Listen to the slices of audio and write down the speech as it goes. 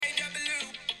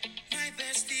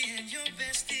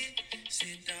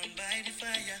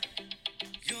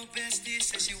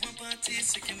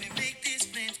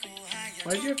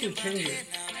Why'd you have to change it?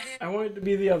 I want it to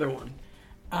be the other one.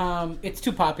 It's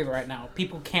too popular right now.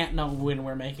 People can't know when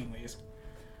we're making these.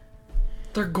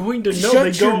 They're going to know.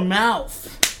 Shut your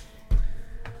mouth.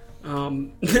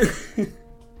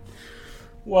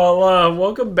 Well,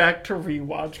 welcome back to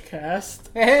Rewatch Cast.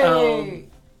 Hey!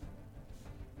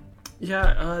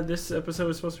 This episode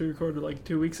was supposed to be recorded like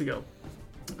 2 weeks ago.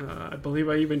 I believe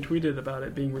I even tweeted about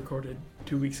it being recorded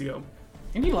 2 weeks ago.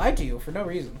 And he lied to you for no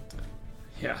reason.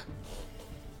 Yeah.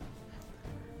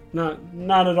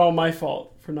 Not at all my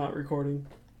fault for not recording.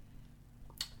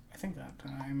 I think that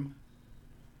time...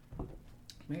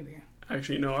 Maybe.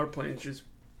 Actually, no, our plans just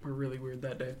were really weird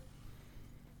that day.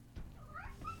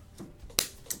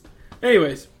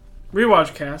 Anyways,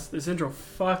 Rewatch Cast. This intro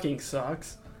fucking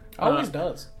sucks. Always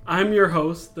does. I'm your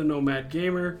host, the Nomad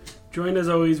Gamer. Joined as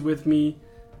always with me...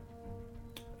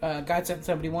 Guide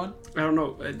 771? I don't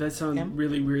know, that sounds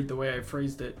really weird the way I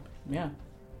phrased it. Yeah.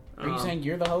 Are you saying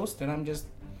you're the host and I'm just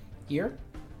here?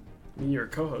 I mean, you're a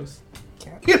co-host.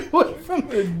 Get away from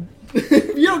me.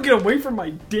 You don't get away from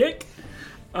my dick!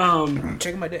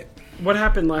 Checking my dick. What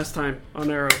happened last time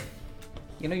on Arrow?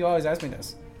 You know you always ask me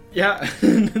this. Yeah.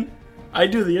 I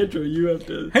do the intro, you have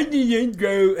to... Hey, the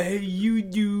intro. Hey, you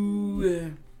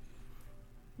do...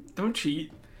 Don't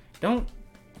cheat. Don't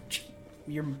cheat.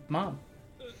 Your mom.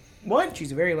 What?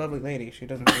 She's a very lovely lady. She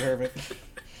doesn't deserve it.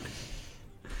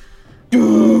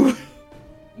 Dude.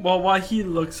 Well, while he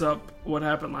looks up what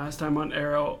happened last time on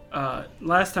Arrow,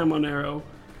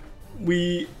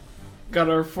 we got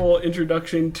our full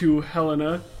introduction to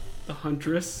Helena, the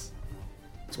Huntress.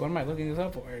 So what am I looking this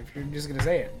up for if you're just gonna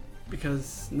say it?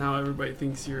 Because now everybody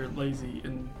thinks you're lazy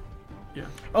and yeah.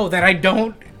 Oh, that I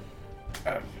don't.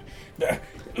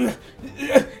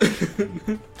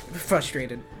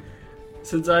 Frustrated.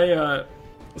 Since I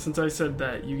said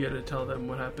that, you get to tell them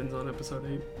what happens on episode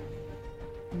 8.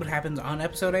 What happens on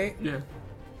episode 8? Yeah.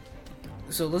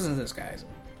 So listen to this, guys.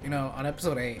 You know, on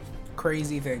episode 8,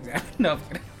 crazy things happen. No,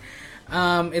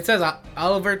 it says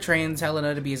Oliver trains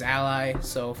Helena to be his ally,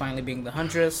 so finally being the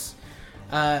Huntress.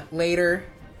 Later,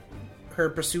 her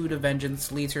pursuit of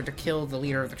vengeance leads her to kill the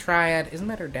leader of the Triad. Isn't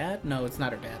that her dad? No, it's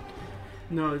not her dad.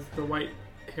 No, it's the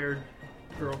white-haired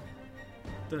girl.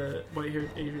 The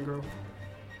white-haired Asian girl.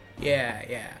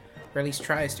 Yeah. Or at least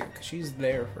tries to, because she's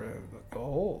there for the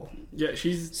whole... Yeah,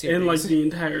 she's series. in, like, the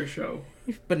entire show.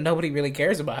 But nobody really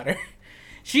cares about her.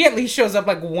 She at least shows up,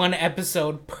 like, one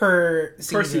episode per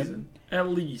season. Per season. At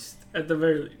least. At the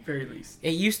very, very least.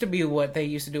 It used to be what they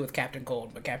used to do with Captain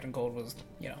Cold, but Captain Cold was,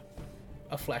 you know,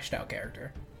 a fleshed out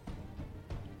character.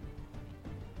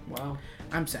 Wow.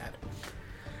 I'm sad.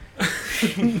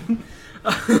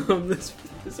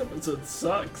 This episode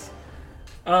sucks.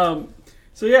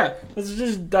 So yeah, let's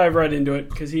just dive right into it,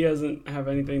 because he doesn't have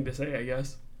anything to say, I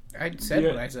guess. I said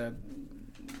what I said.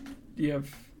 You have,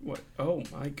 what? Oh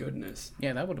my goodness.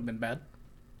 Yeah, that would have been bad.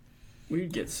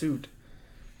 We'd get sued.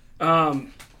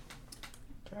 One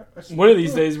of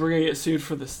these days, we're going to get sued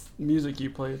for this music you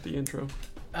play at the intro.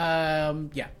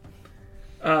 Yeah.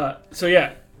 So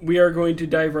yeah, we are going to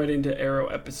dive right into Arrow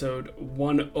episode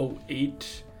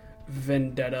 108,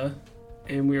 Vendetta.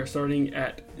 And we are starting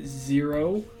at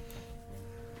 0.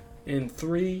 In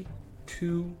 3,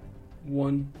 2,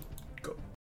 1, go.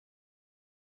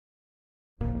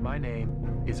 My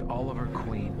name is Oliver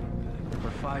Queen. For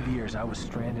 5 years, I was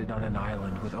stranded on an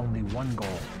island with only one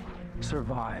goal: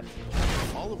 survive.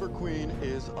 Oliver Queen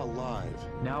is alive.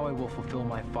 Now I will fulfill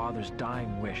my father's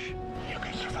dying wish. You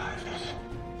can survive this.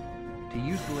 To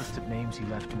use the list of names he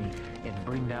left me and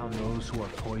bring down those who are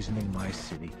poisoning my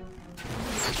city.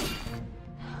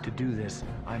 To do this,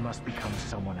 I must become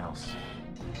someone else.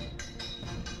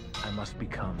 I must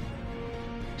become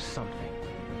something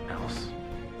else.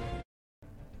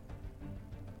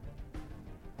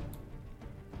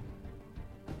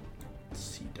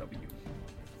 CW.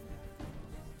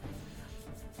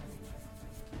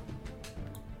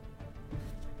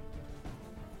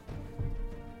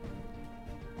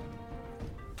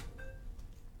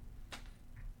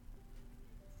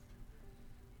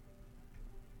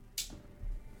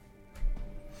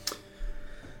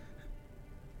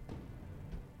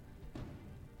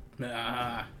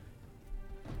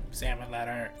 Salmon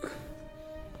ladder.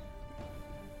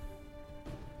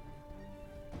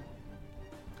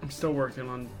 I'm still working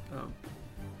on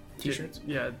T-shirts?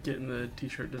 Getting the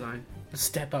t-shirt design.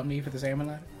 Step on me for the salmon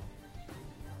ladder.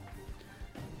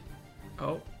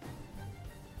 Oh.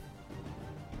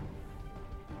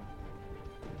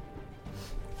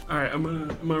 Alright, I'm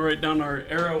gonna write down our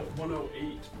Arrow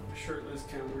 108 shirtless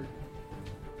counter.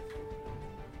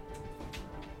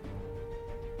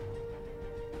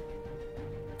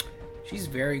 She's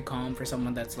very calm for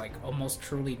someone that's like almost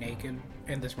truly naked,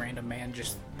 and this random man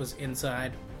just was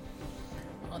inside.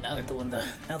 Oh, now they're doing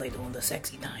the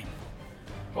sexy time.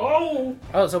 Oh!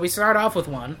 Oh, so we start off with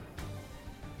one.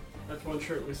 That's one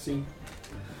shirtless scene.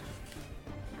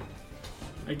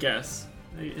 I guess.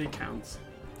 It counts.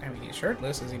 I mean, he's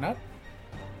shirtless, is he not?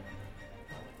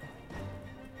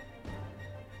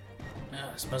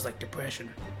 Ah, smells like depression.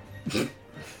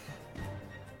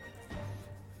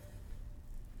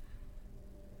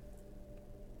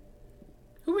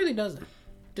 Who really does that?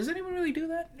 Does anyone really do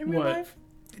that in real What? life?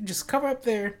 Just cover up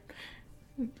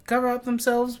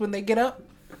themselves when they get up?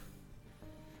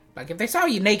 Like, if they saw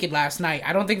you naked last night,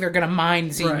 I don't think they're gonna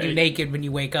mind seeing you Right. naked when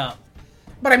you wake up.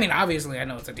 But I mean, obviously, I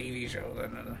know it's a TV show.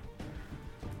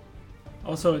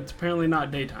 Also, it's apparently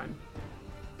not daytime.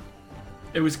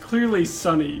 It was clearly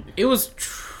sunny. It was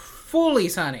fully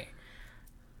sunny.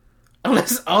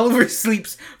 Unless Oliver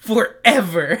sleeps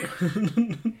forever.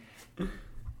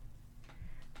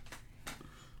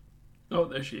 Oh,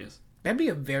 there she is. That'd be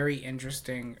a very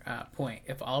interesting point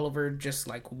if Oliver just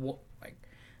like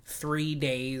 3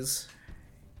 days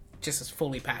just is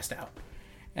fully passed out,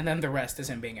 and then the rest is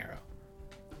him being Arrow.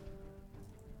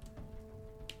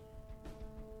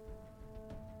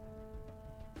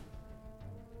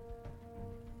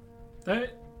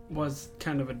 That was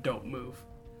kind of a dope move.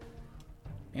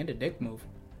 And a dick move.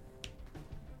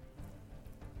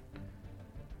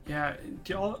 Yeah,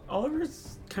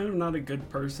 Oliver's kind of not a good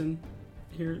person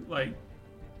here. Like,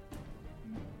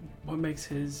 what makes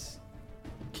his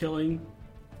killing?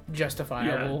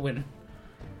 Justifiable Yeah. when.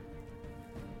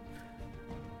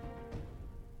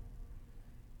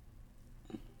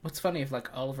 What's funny if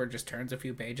like Oliver just turns a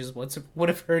few pages? What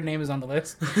if her name is on the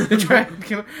list? To try and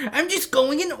kill her? I'm just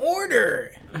going in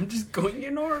order. I'm just going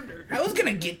in order. I was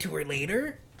gonna get to her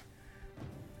later.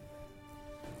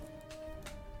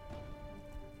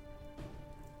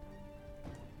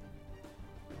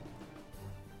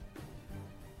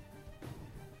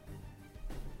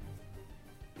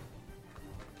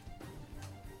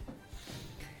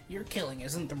 Your killing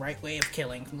isn't the right way of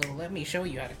killing. Little, let me show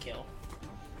you how to kill.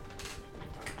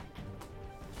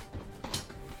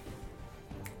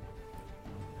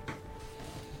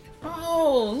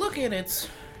 Oh, look at it.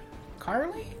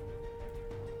 Carly?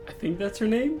 I think that's her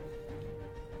name.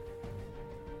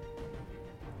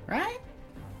 Right?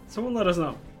 Someone let us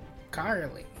know.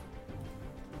 Carly.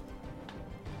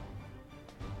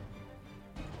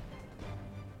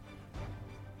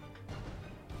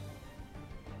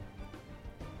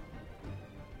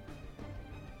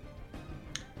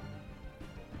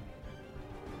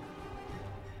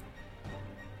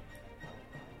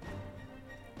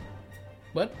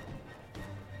 What?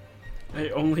 I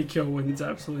only kill when it's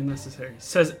absolutely necessary.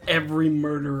 Says every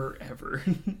murderer ever.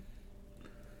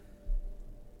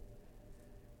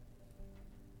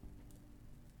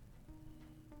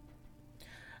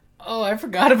 Oh, I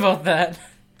forgot about that.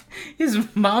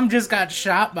 His mom just got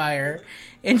shot by her,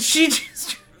 and she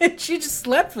just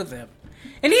slept with him,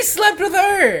 and he slept with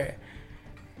her.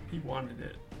 He wanted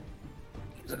it.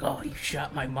 He was like, "Oh, you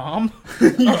shot my mom?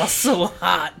 Oh, so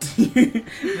hot.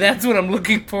 That's what I'm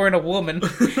looking for in a woman,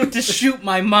 to shoot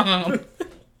my mom."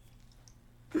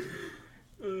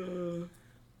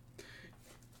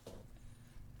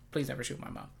 Please never shoot my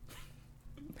mom.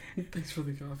 Thanks for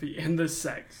the coffee and the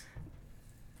sex.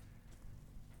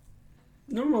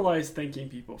 Normalize thanking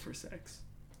people for sex.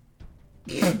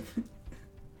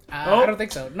 I don't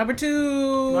think so. Number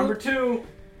 2. Number 2.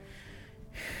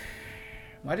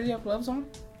 Why did you have gloves on?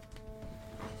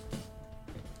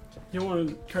 You don't want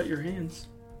to cut your hands.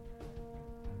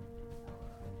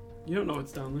 You don't know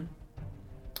what's down there.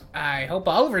 I hope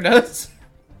Oliver does.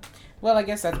 Well, I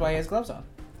guess that's why he has gloves on.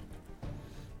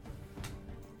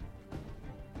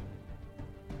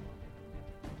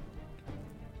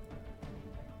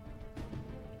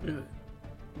 Yeah.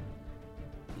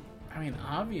 I mean,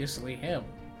 obviously him.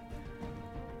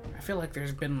 I feel like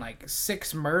there's been like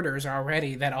 6 murders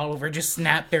already that Oliver just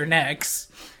snapped their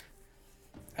necks.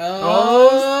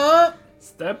 Oh!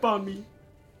 Step on me.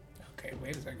 Okay,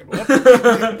 wait a second. What?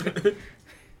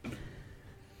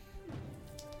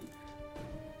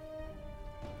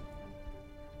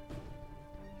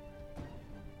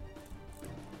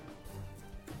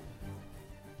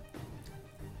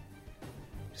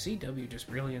 CW just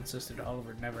really insisted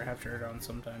Oliver never have shirt on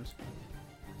sometimes.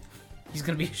 He's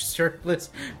gonna be shirtless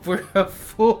for a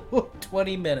full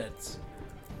 20 minutes.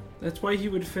 That's why he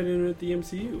would fit in with the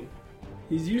MCU.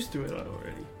 He's used to it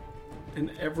already.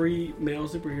 And every male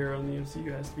superhero in the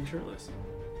MCU has to be shirtless.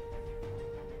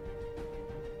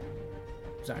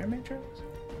 Is Iron Man shirtless?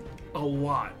 A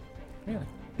lot.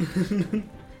 Really?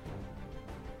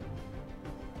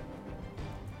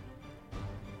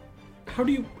 How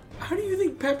do you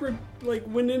think Pepper like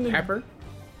went in? And, Pepper?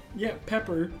 Yeah,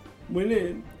 Pepper went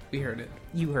in. We heard it.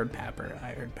 You heard Pepper. I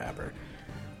heard Pepper.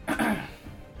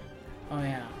 Oh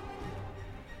yeah.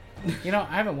 You know,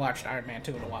 I haven't watched Iron Man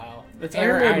 2 in a while. That's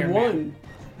Or Iron Man 1.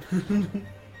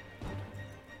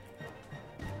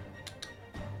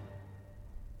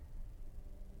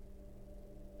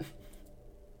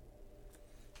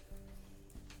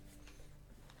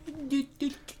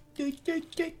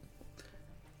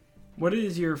 What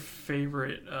is your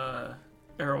favorite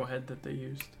arrowhead that they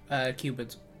used?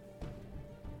 Cupids.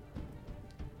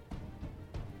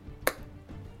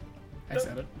 I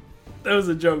said it. That was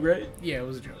a joke, right? Yeah, it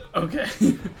was a joke. Okay.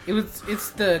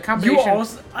 It's the You combination.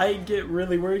 also, I get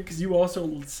really worried because you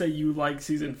also say you like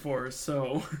season 4,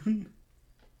 so.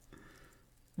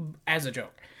 As a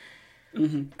joke.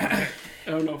 I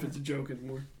don't know if it's a joke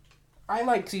anymore. I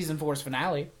like season 4's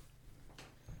finale.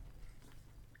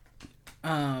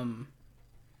 What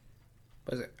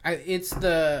is it? It's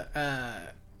the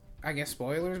I guess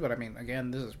spoilers, but I mean, again,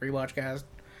 this is rewatch cast.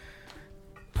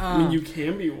 I mean, you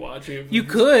can be watching it. You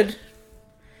could.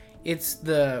 It's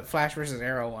the Flash versus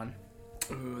Arrow one.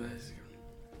 Ooh, that is good.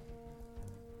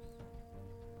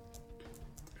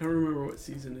 I don't remember what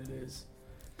season it is,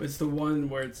 but it's the one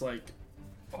where it's like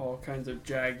all kinds of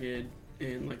jagged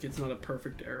and like it's not a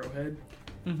perfect arrowhead.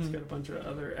 It's got a bunch of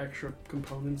other extra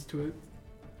components to it.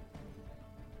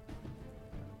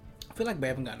 I feel like we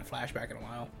haven't gotten a flashback in a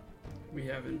while, We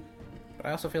haven't. but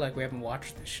I also feel like we haven't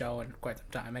watched this show in quite some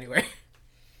time anyway.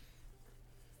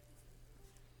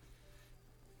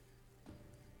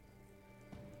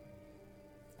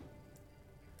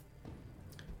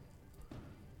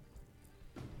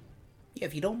 Yeah,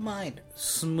 if you don't mind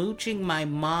smooching my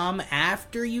mom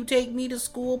after you take me to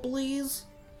school, please.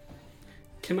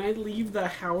 Can I leave the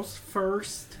house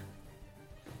first?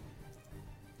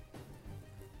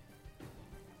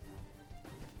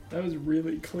 That was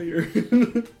really clear.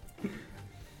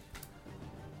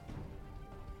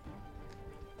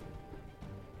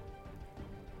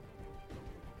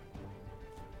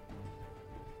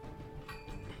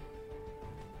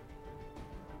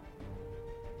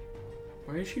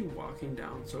 Why is she walking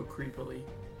down so creepily?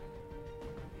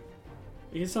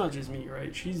 It's not just me,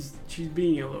 right? She's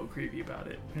being a little creepy about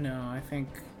it. No, I think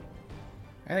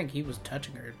he was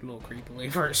touching her a little creepily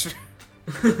first.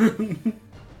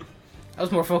 I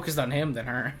was more focused on him than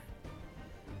her.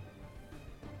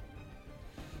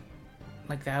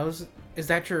 Like is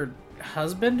that your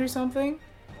husband or something?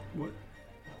 What?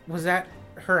 Was that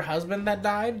her husband that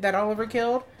died, that Oliver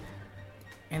killed?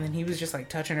 And then he was just like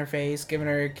touching her face, giving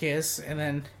her a kiss, and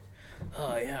then,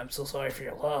 oh yeah, I'm so sorry for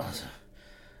your loss.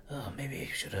 Oh, maybe you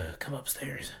should come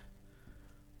upstairs.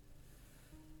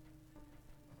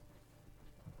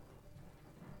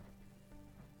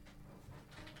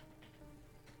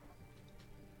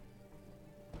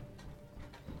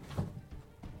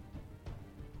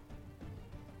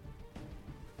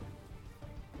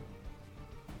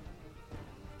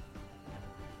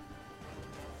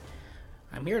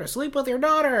 I'm here to sleep with your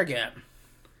daughter again.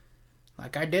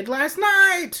 Like I did last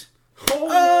night!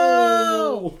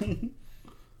 Oh!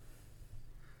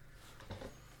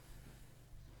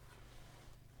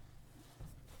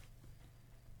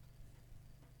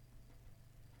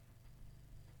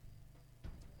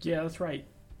 Yeah, that's right.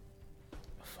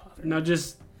 Father. Now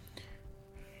just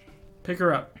pick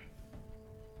her up.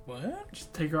 What?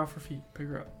 Just take her off her feet. Pick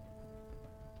her up.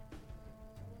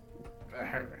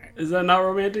 Alright. Is that not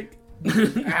romantic?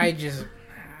 I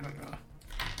don't know.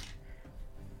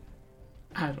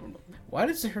 I don't know. Why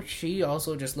does she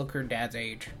also just look her dad's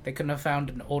age? They couldn't have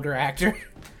found an older actor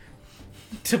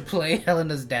to play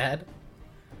Helena's dad.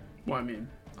 Well, I mean,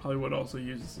 Hollywood also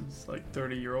uses like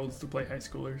 30-year-olds to play high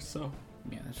schoolers, so.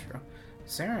 Yeah, that's true.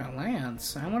 Sarah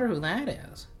Lance. I wonder who that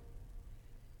is.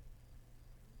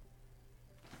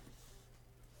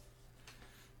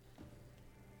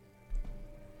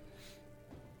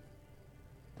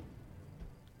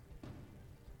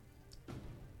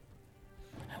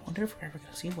 I wonder if we're ever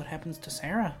going to see what happens to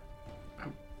Sarah.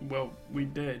 Well, we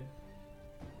did.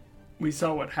 We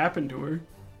saw what happened to her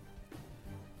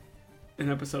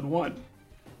in episode 1.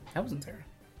 That wasn't Sarah.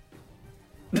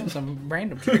 That was some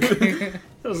random chick. That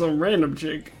was some random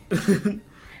chick.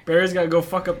 Barry's gotta go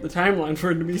fuck up the timeline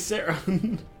for it to be Sarah.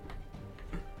 Now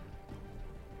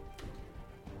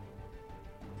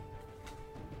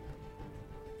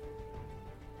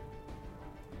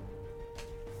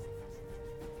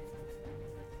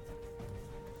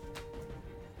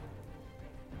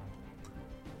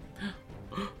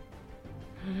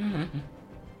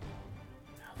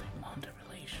they want a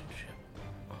relationship.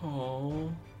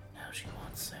 Oh. Now she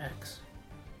wants sex.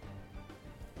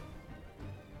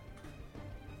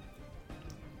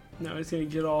 Now he's gonna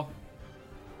get all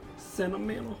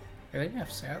sentimental. They didn't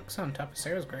have sex on top of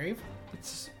Sarah's grave.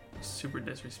 It's super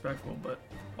disrespectful, but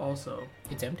also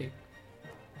It's empty.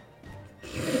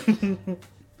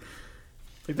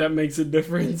 like that makes a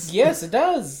difference. Yes, it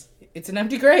does. It's an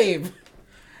empty grave.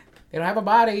 They don't have a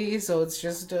body, so it's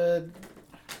just a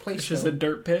place. It's just a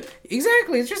dirt pit.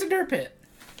 Exactly, it's just a dirt pit.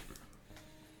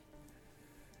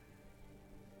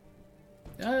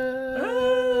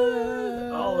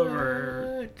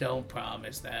 Oliver. Don't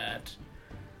promise that.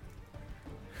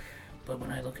 But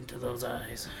when I look into those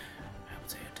eyes, I would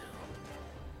say it too.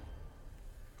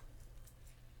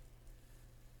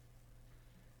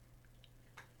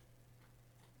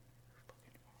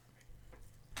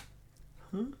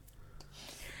 Huh?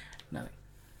 Nothing.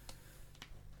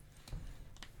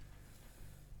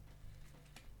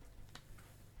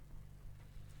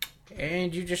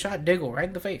 And you just shot Diggle right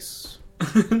in the face.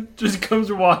 Just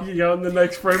comes walking out in the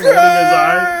next frame holding his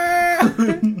eye.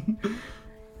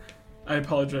 I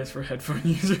apologize for headphone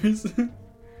users.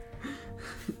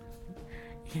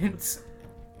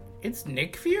 It's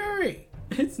Nick Fury.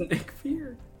 It's Nick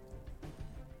Fury.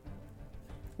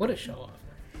 What a show off.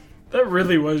 That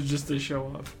really was just a show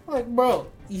off. Like, bro,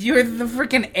 you're the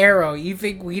freaking Arrow. You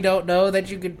think we don't know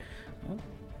that you could... Oh.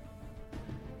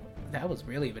 That was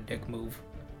really a dick move.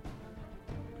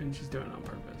 And she's doing it on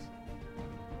purpose.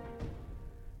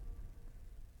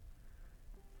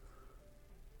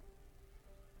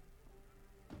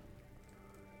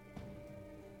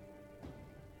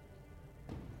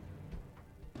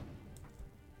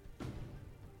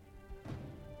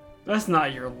 That's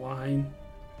not your line.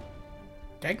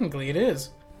 Technically, it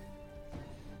is.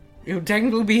 It would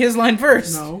technically be his line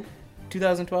first. No.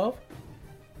 2012?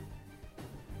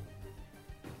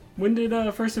 When did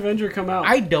First Avenger come out?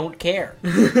 I don't care.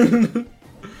 I'll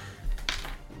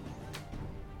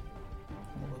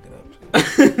look it up.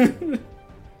 I'm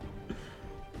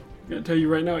gonna tell you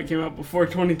right now, it came out before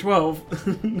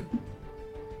 2012.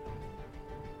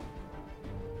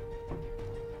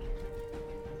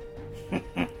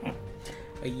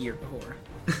 A year before.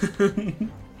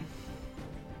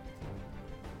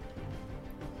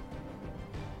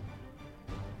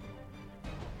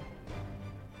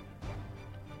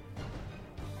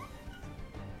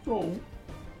 Oh.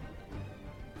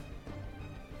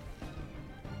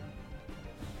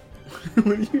 What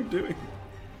are you doing?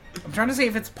 I'm trying to see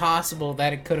if it's possible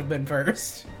that it could have been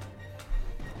first.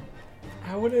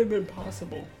 How would it have been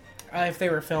possible? If they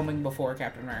were filming before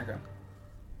Captain America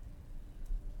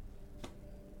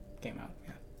came out,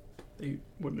 yeah. They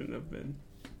wouldn't have been.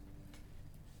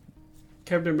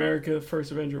 Captain America, the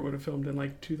First Avenger, would have filmed in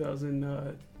like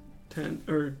 2010.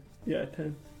 Or, yeah,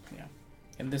 10. Yeah.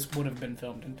 And this would have been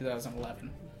filmed in 2011.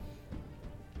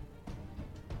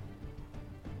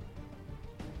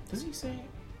 Does he say it?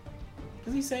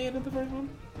 Does he say it in the first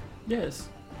one? Yes.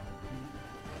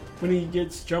 When he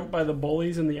gets jumped by the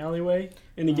bullies in the alleyway,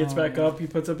 and he gets back yeah. up, he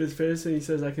puts up his fist, and he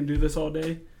says, I can do this all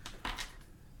day.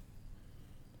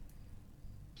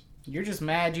 You're just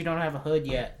mad you don't have a hood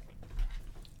yet.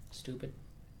 Stupid.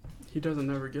 He doesn't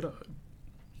ever get a hood.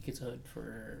 He gets a hood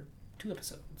for 2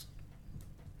 episodes.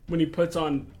 When he puts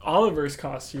on Oliver's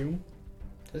costume,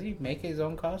 Does he make his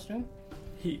own costume?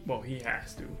 he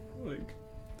has to. Like,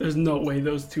 there's no way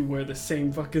those two wear the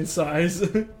same fucking size.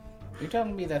 You're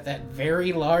telling me that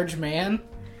very large man?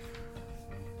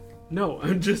 No,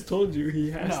 I just told you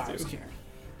he has No, I was to. kidding.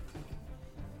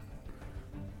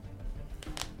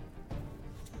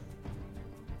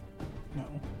 No.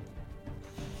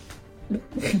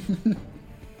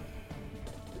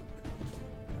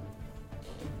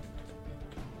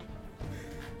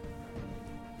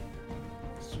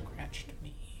 Scratched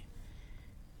me.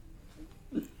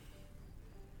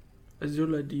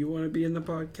 Azula, do you want to be in the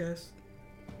podcast?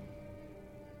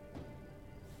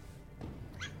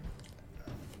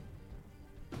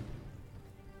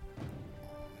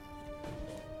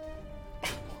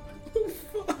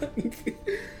 Fuck.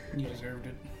 You deserved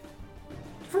it.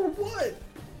 For what?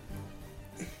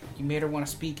 You made her want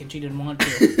to speak and she didn't want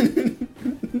to.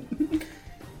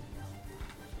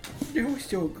 It was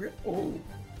so great. Oh,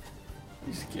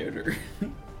 you scared her.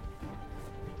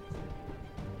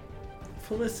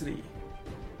 Felicity.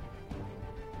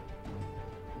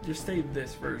 Just stay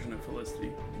this version of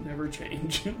Felicity. Never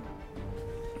change.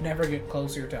 Never get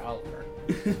closer to Oliver.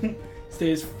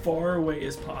 Stay as far away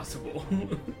as possible.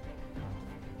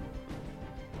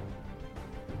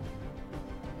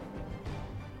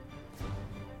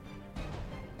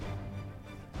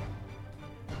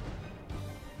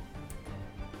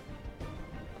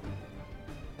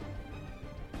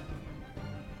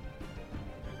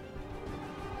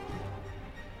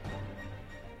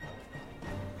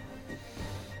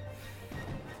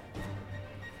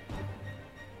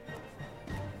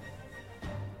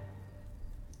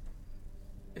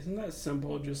 Isn't that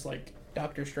symbol just like...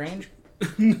 Doctor Strange?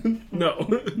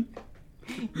 No.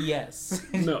 Yes.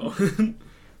 No.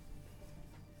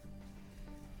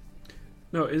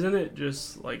 No, isn't it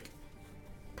just like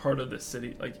part of the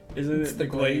city? Like, isn't It's it the the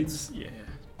Glades? Yeah.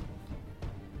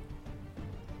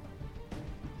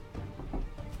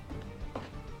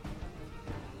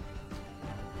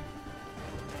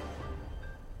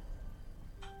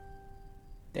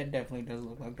 That definitely does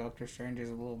look like Doctor Strange's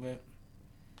a little bit.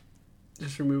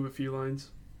 Just remove a few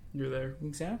lines. You're there.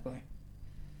 Exactly.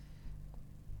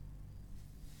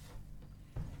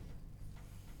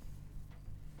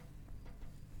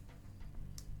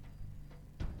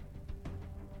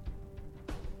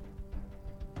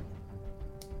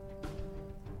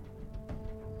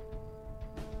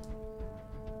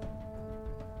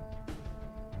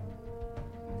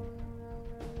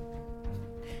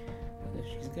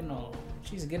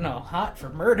 She's getting all hot for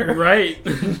murder. Right.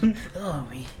 Oh,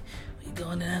 we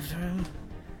going after him.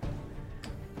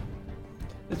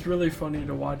 It's really funny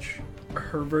to watch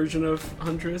her version of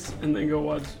Huntress and then go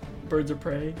watch Birds of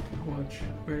Prey. Watch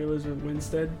Mary Elizabeth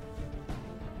Winstead.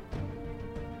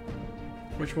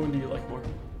 Which one do you like more?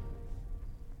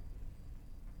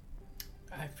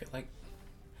 I feel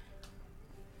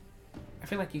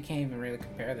like you can't even really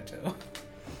compare the two.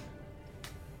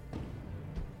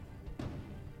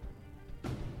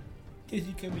 Is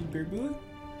he coming purple?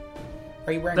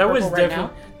 Are you wearing That purple was right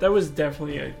now? that was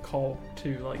definitely a call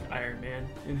to like Iron Man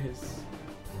in his.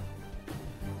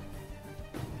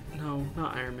 No,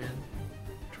 not Iron Man.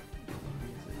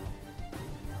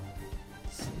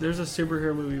 There's a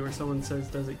superhero movie where someone says,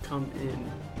 "Does it come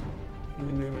in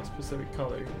a specific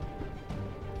color?"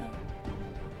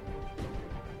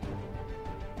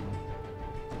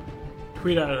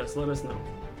 Tweet at us. Let us know.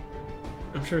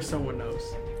 I'm sure someone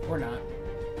knows. Or not.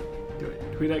 Do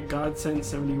it. Tweet at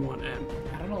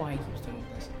Godsend71M. I don't know why he keeps doing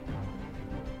this.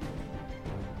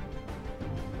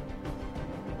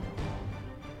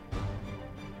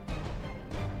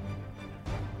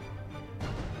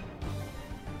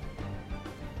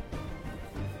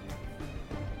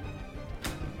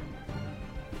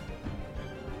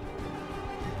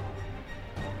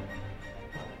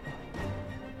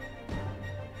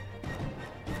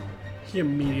 He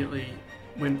immediately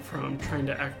went from trying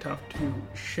to act tough to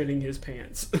shitting his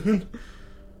pants.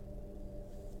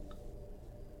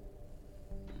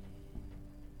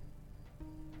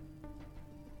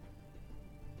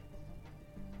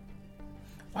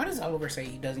 Why does Oliver say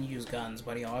he doesn't use guns,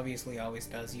 but he obviously always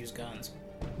does use guns?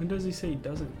 When does he say he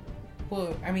doesn't?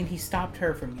 Well, I mean, he stopped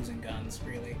her from using guns,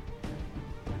 really.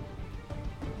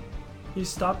 He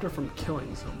stopped her from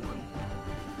killing someone.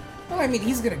 Well, I mean,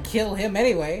 he's gonna kill him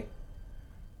anyway.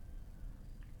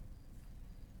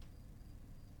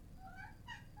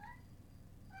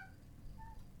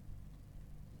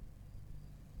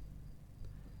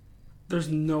 There's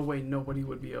no way nobody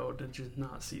would be able to just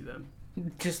not see them.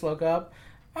 Just look up.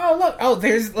 Oh, look. Oh,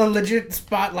 there's a legit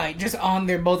spotlight just on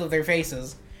both of their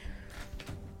faces.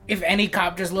 If any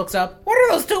cop just looks up, what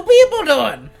are those two people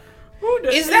doing?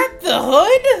 Is that the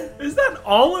hood? Is that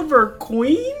Oliver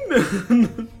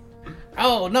Queen?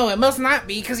 Oh, no, it must not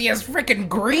be, because he has freaking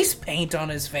grease paint on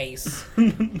his face.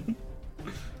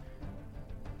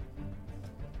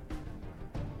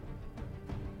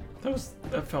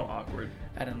 That felt awkward.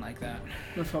 I didn't like that.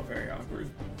 That felt very awkward.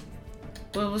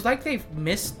 Well, it was like they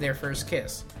missed their first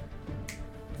kiss.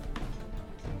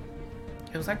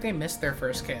 It was like they missed their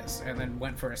first kiss and then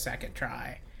went for a second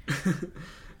try.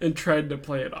 And tried to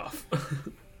play it off.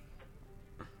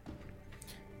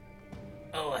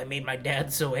 Oh, I made my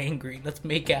dad so angry. Let's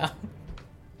make out.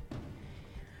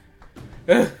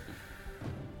 If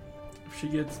she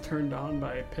gets turned on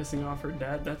by pissing off her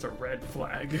dad, that's a red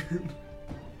flag.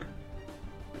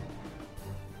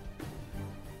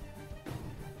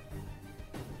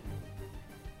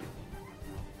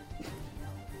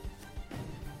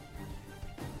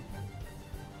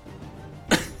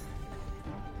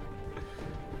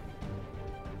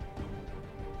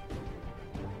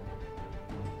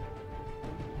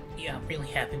 Yeah, I'm really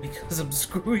happy because I'm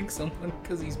screwing someone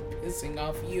because he's pissing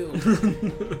off you.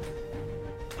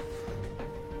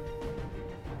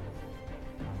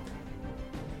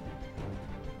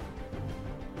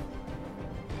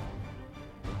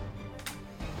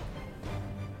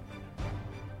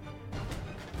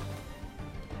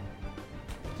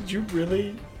 Did you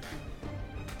really?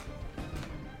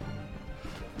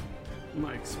 I'm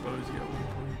gonna expose you at one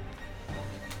point.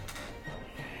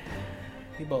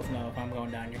 We both know if I'm going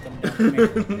down, you're coming down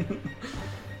with me.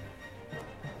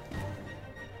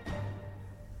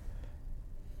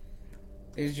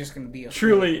 There's just gonna be a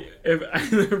Truly, if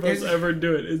either of us There's- ever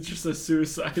do it, it's just a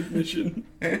suicide mission.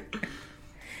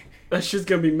 That's just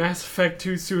gonna be Mass Effect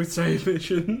 2 suicide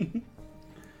mission.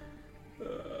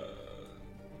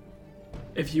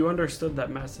 If you understood that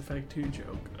Mass Effect 2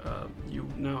 joke, you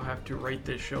now have to rate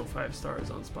this show 5 stars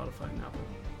on Spotify and Apple.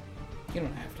 You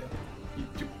don't have to,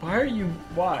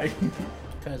 Why?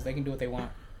 because they can do what they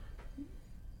want.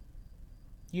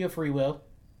 You have free will,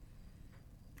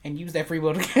 and use that free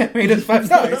will to rate us 5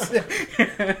 stars.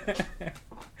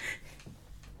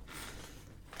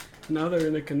 Now they're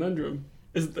in a conundrum.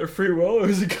 Is it their free will, or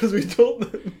is it because we told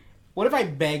them? What if I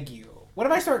beg you? What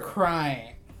if I start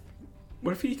crying?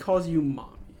 What if he calls you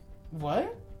mommy?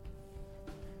 What?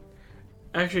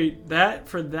 Actually,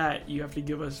 for that, you have to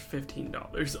give us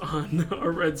 $15 on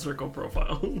our Red Circle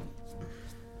profile.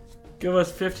 Give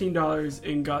us $15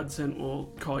 and Godsent will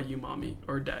call you mommy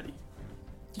or daddy.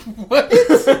 What?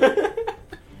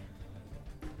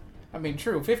 I mean,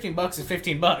 true. $15 is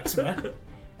 $15, but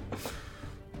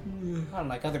I don't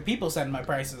like other people setting my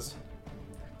prices.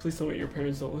 Please tell me your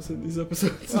parents don't listen to these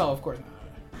episodes. Oh, of course not.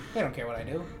 They don't care what I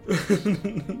do.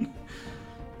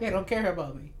 They don't care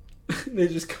about me. They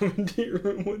just come into your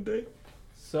room one day.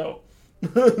 So.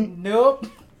 Nope.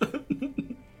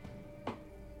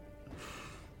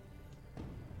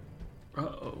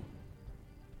 Uh-oh.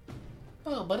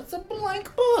 Oh, but it's a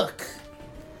blank book.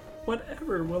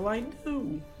 Whatever will I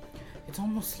do? It's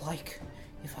almost like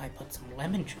if I put some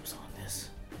lemon juice on this.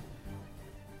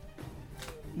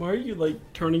 Why are you, like,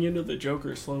 turning into the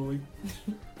Joker slowly?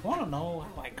 Want to know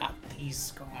how I got these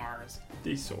scars?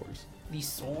 These sores. These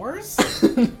sores?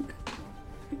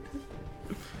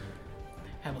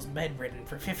 I was bedridden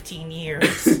for 15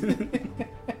 years.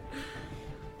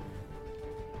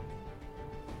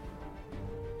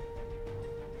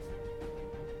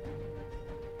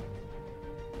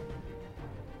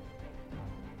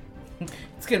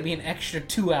 It's gonna be an extra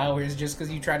 2 hours just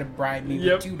because you try to bribe me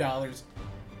Yep. with $2.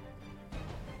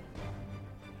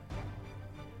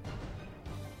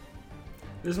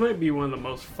 This might be one of the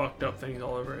most fucked up things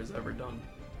Oliver has ever done.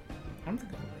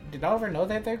 Did Oliver know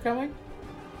that they're coming?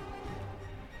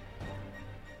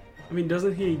 I mean,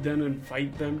 doesn't he then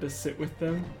invite them to sit with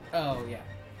them? Oh, yeah.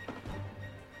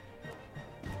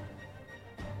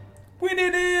 When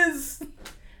it is!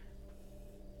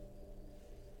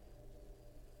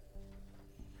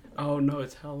 Oh no,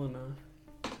 it's Helena.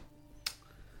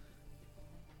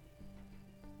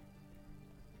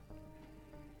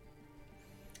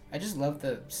 I just love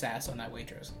the sass on that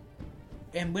waitress.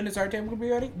 And when is our table gonna be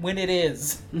ready? When it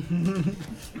is.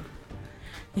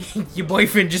 Your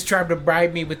boyfriend just tried to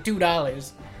bribe me with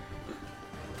 $2.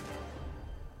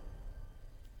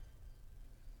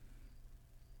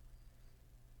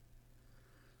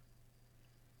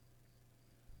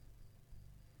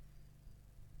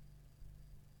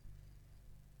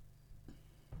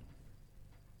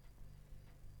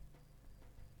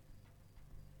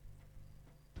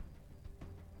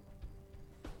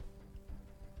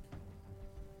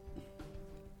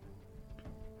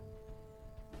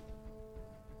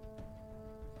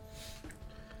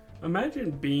 Imagine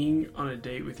being on a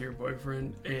date with your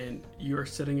boyfriend and you're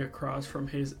sitting across from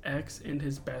his ex and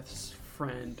his best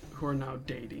friend who are now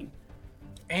dating.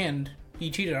 And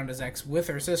he cheated on his ex with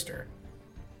her sister.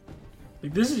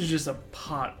 Like, this is just a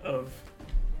pot of,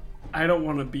 I don't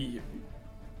want to be here.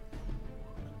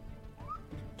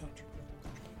 Don't you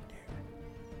dare.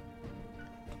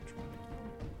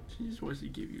 She just wants to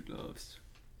give you loves.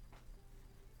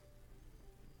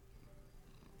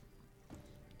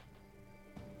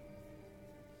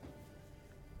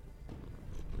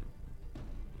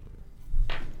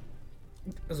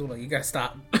 Azula, you gotta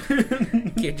stop.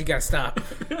 Kid, you gotta stop.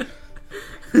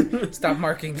 Stop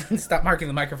marking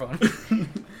the microphone.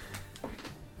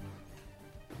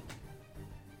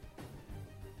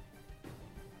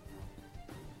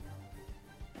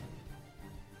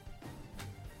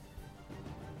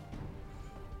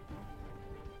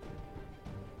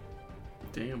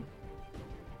 Damn.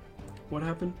 What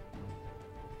happened?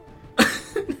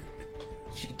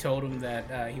 She told him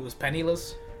that he was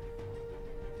penniless.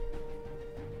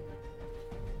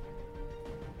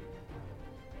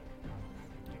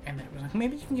 And then it was like,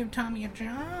 maybe you can give Tommy a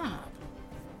job.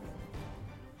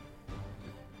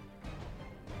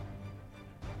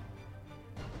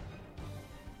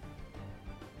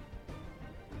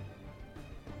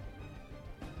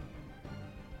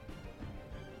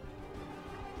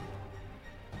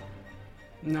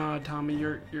 Nah, Tommy,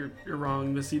 you're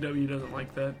wrong. The CW doesn't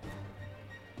like that.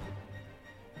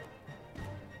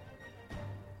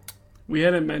 We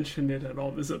hadn't mentioned it at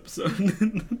all this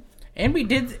episode. And we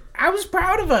did. I was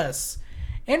proud of us.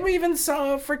 And we even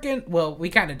saw freaking. Well, we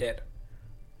kind of did.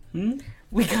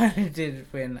 We kind of did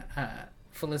when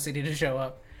Felicity to show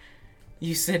up.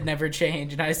 You said never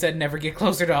change, and I said never get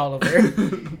closer to Oliver.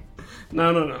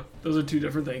 No. Those are two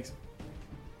different things.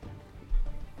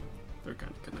 They're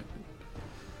kind of connected.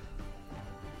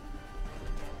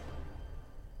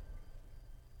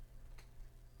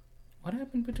 What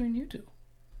happened between you two?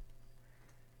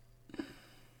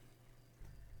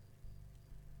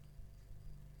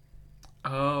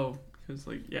 Oh, because,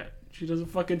 like, yeah, she doesn't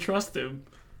fucking trust him.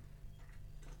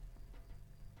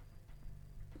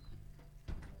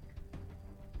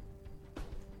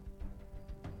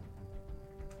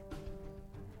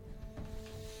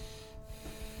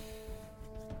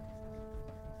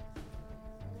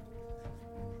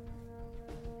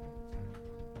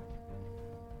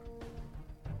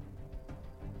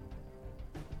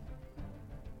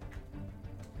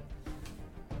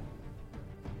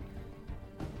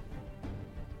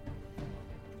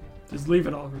 Just leave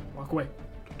it, Oliver. Walk away.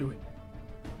 Don't do it.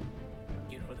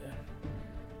 You know that.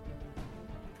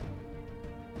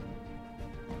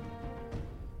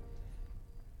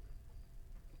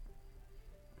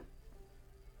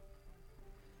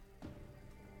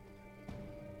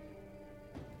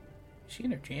 Is she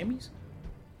in her jammies?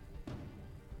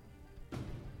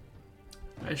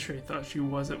 I straight thought she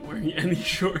wasn't wearing any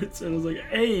shorts, and I was like,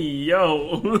 hey,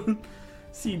 yo,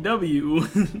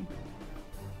 CW.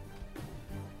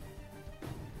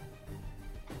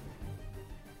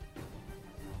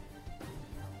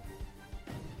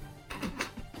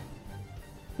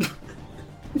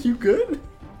 You good?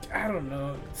 I don't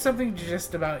know. Something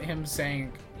just about him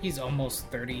saying he's almost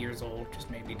 30 years old just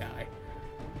made me die.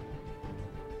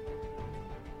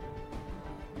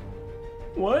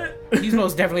 What? He's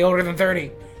most definitely older than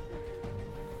 30.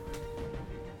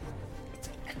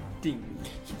 Ding.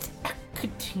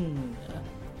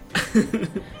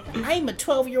 I'm a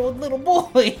 12-year-old little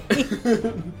boy.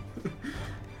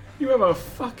 You have a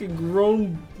fucking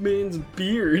grown man's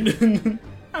beard.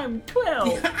 I'm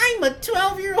 12. I'm a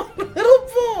 12-year-old little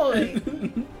boy.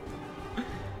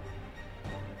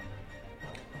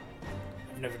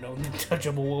 I've never known the touch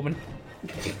of a woman.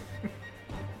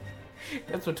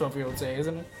 That's what 12-year-olds say,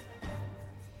 isn't it?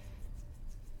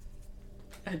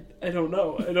 I don't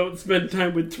know. I don't spend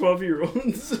time with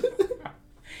 12-year-olds.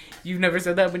 You've never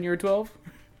said that when you were 12?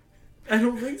 I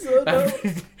don't think so, no.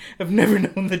 I've never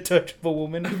known the touch of a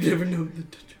woman. I've never known the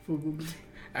touch of a woman.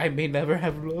 I may never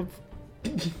have love. I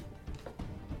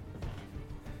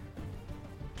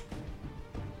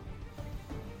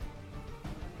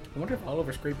wonder if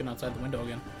Oliver's creeping outside the window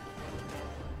again.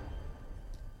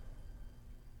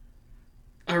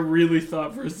 I really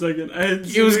thought for a second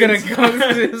It was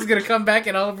gonna come back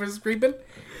and Oliver's creeping?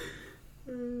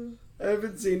 I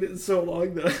haven't seen it in so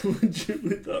long that I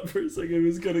legitimately thought for a second it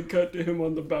was gonna cut to him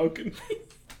on the balcony.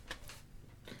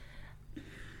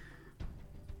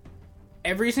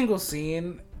 Every single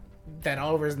scene that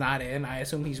Oliver's not in, I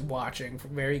assume he's watching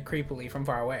very creepily from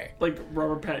far away. Like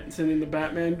Robert Pattinson in the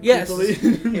Batman. Yes.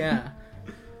 creepily. Yeah.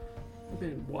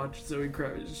 Man, watch Zoe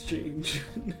Kravitz change.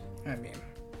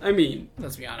 I mean,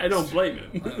 let's be honest. I don't blame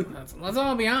him. Let's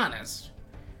all be honest.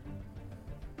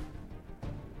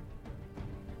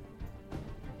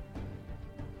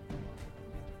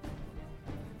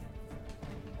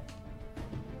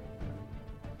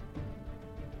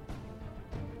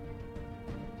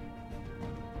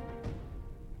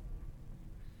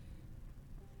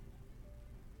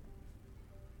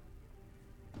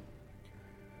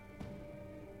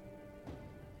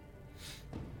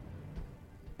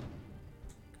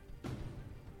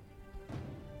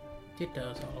 It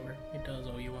does, Oliver. It does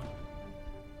owe you one.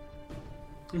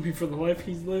 I mean, for the life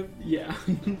he's lived, yeah.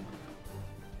 And you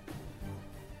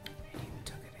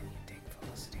took it and you take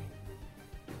Felicity.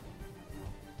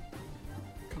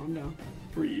 Calm down.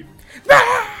 Breathe.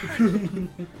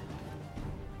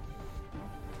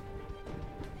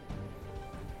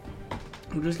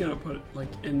 I'm just gonna put, like,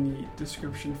 in the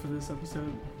description for this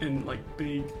episode, in, like,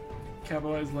 big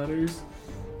capitalized letters,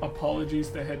 apologies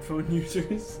to headphone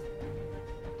users.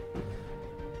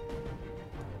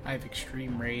 I have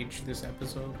extreme rage this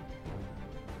episode.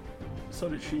 So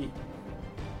did she.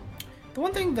 The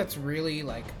one thing that's really,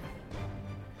 like,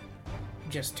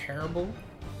 just terrible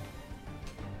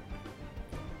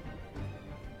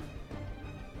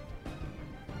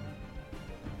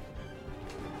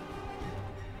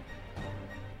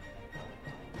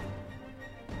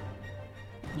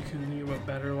You couldn't think of a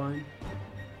better line?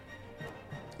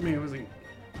 I mean, it wasn't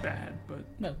bad, but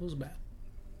no, it was bad.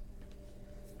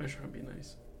 I was trying to be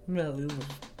nice. No, it was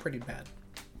pretty bad.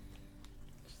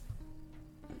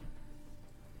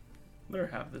 Let her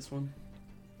have this one.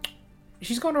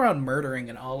 she's going around murdering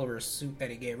an Oliver suit that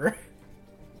he gave her.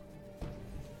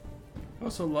 I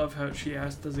also love how she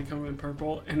asked, does it come in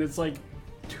purple? And it's like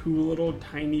 2 little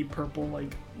tiny purple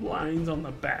like lines on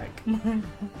the back.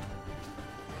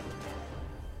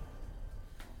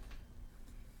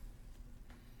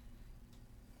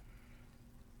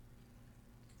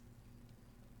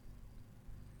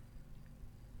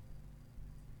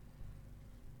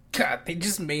 God, they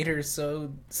just made her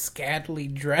so scantily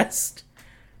dressed.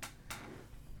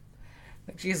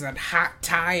 Like she's a hot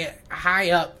tie,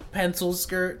 high up pencil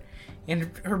skirt,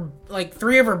 and her like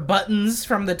 3 of her buttons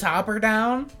from the top are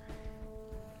down.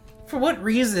 For what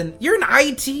reason? You're an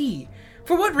IT.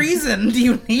 For what reason do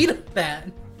you need that?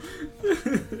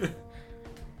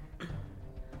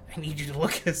 I need you to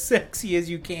look as sexy as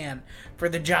you can for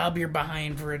the job you're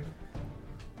behind for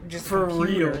just For a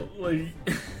computer. real.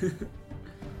 Like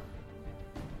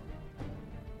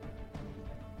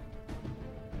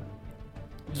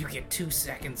You get 2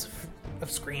 seconds of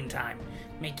screen time.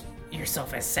 Make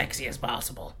yourself as sexy as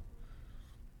possible.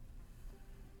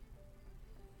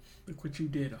 look what you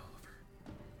did, Oliver.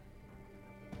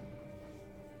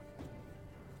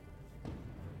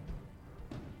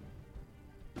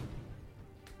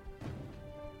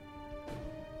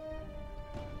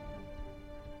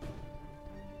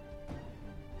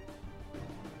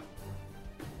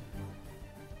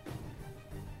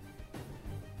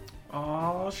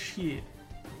 Oh shit.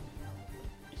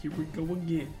 Here we go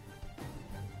again.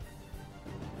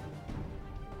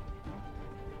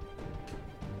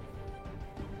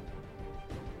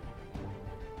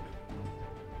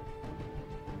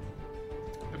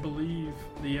 I believe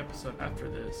the episode after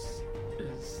this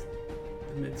is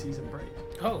the mid-season break.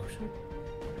 Oh, shoot.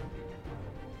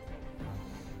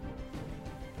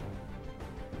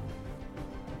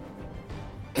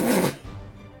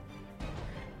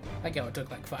 Like how it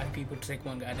took like 5 people to take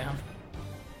one guy down.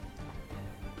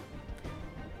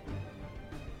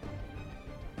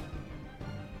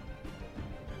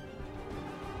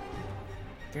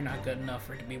 You're not good enough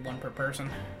for it to be 1 per person.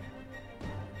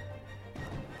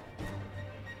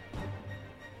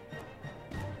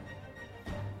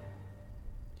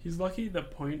 He's lucky the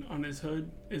point on his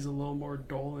hood is a little more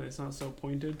dull and it's not so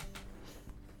pointed.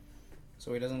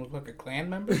 So he doesn't look like a clan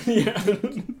member? Yeah.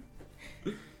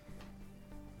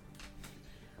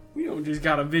 We don't just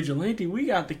got a vigilante, we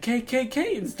got the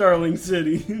KKK in Starling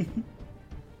City.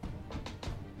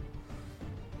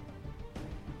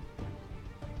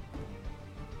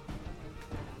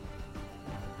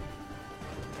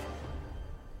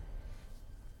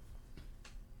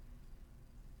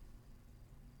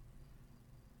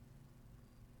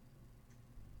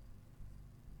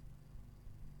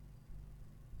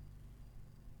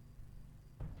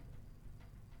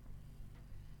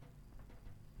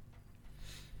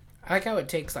 I like how it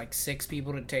takes like 6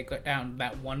 people to take down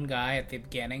that one guy at the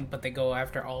beginning, but they go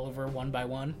after Oliver one by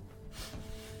one.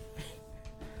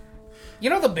 You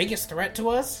know the biggest threat to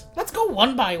us? Let's go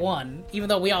one by one, even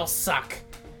though we all suck.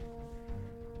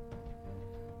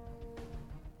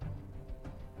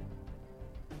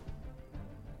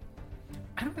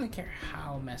 I don't really care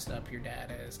how messed up your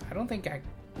dad is. I don't think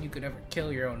you could ever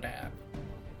kill your own dad.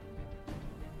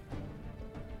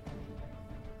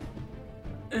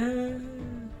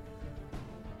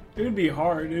 It would be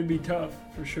hard. It would be tough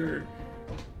for sure.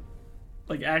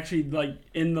 Like actually, like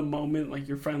in the moment, like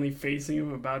you're finally facing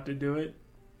him about to do it.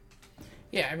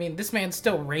 Yeah, I mean, this man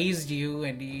still raised you,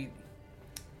 and he...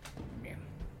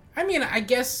 I mean, I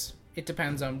guess it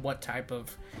depends on what type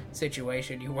of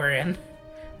situation you were in.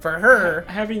 For her...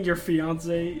 Having your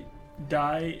fiance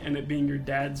die and it being your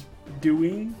dad's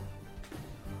doing...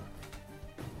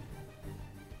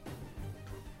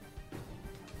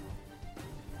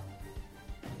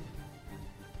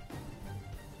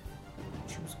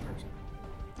 Choose a person.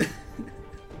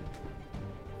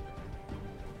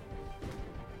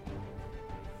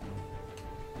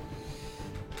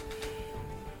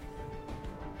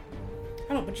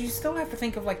 I don't know, but you still have to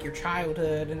think of, like, your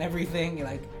childhood and everything. You're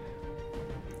like,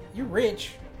 you're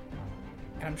rich.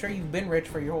 And I'm sure you've been rich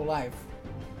for your whole life.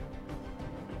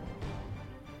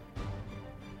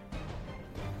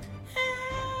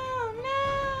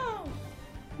 Oh,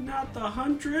 no! Not the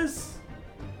Huntress!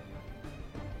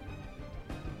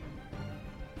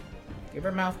 Give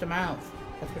her mouth to mouth.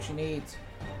 That's what she needs.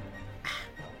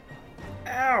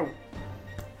 Ow!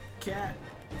 Cat.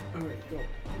 Alright, go.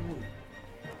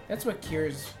 That's what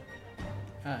cures,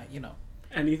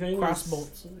 Anything? cross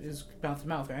bolts is mouth to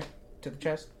mouth, right? To the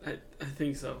chest. I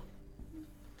think so.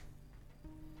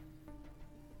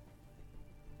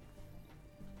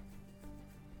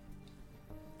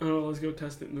 Oh, let's go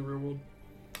test it in the real world.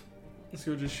 Let's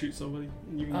go just shoot somebody.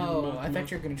 You can give them Oh, mouth I to thought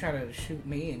mouth. you were gonna try to shoot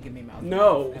me and give me mouth.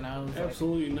 No, And I was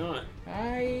absolutely not. like,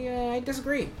 I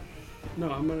disagree. No,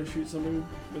 I'm gonna shoot somebody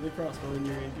with a crossbow and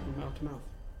you're gonna give them mouth to mouth.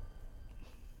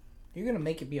 You're gonna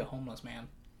make it be a homeless man.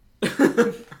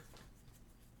 I'm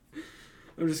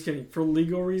just kidding. For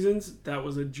legal reasons, that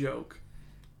was a joke.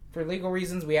 For legal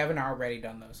reasons, we haven't already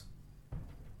done those.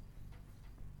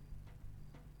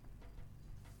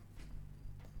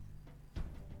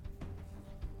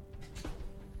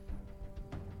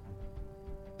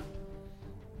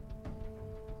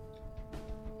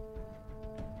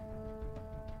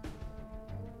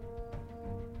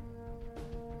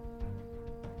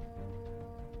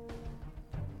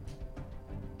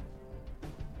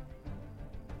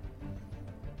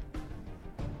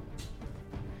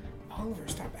 Oliver,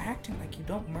 stop acting like you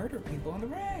don't murder people on the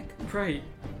reg. Right.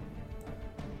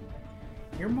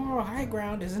 Your moral high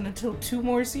ground isn't until 2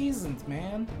 more seasons,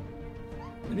 man.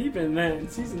 And even then,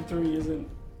 season 3 isn't.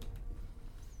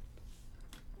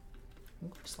 I'm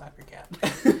gonna slap your cat.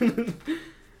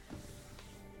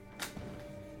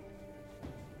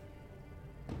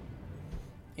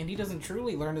 And he doesn't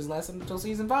truly learn his lesson until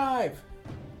season 5.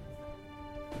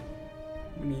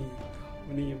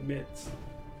 when he admits.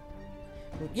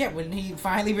 Yeah, when he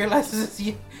finally realizes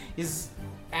his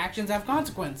actions have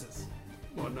consequences.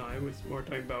 Well, no, I was more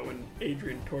talking about when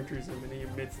Adrian tortures him and he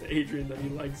admits to Adrian that he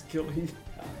likes killing.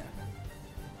 Oh,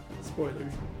 yeah.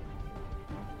 Spoilers.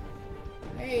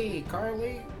 Hey,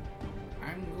 Carly,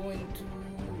 I'm going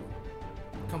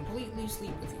to completely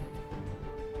sleep with you.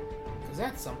 Because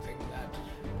that's something that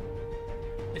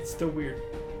It's still weird.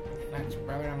 an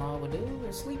ex-brother-in-law would do,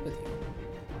 is sleep with you.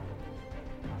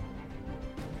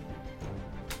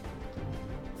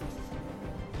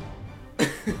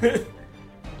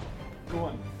 Go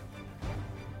on.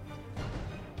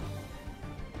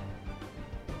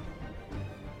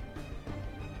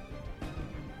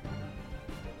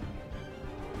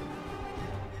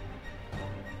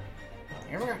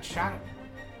 You ever got shot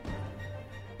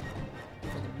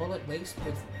with a bullet laced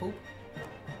with poop?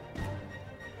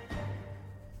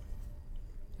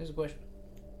 Here's a question.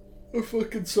 I'm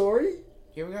fucking sorry?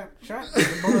 You ever got shot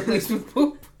with a bullet laced with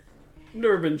poop? I've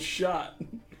never been shot.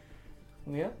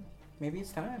 Well, maybe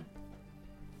it's time.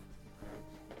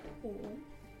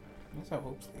 That's how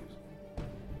hope sleeps.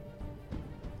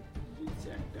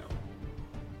 Exacto.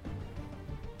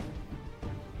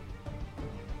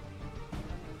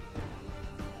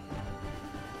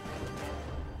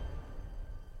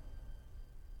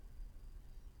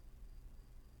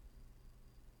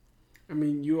 I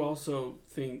mean, you also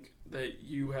think that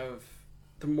you have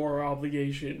the moral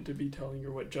obligation to be telling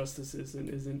her what justice is and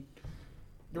isn't.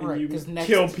 And Right, you because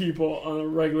kill people on a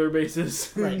regular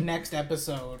basis. right, next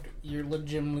episode, you're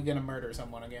legitimately gonna murder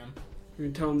someone again. You're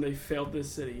gonna tell them they failed this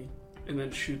city and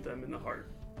then shoot them in the heart.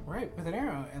 Right, with an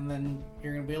arrow, and then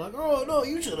you're gonna be like, "Oh no,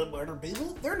 you shouldn't murder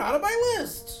people. They're not on my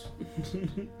list.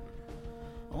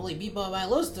 Only people on my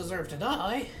list deserve to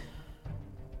die."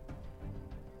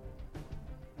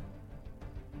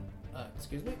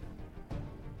 Excuse me?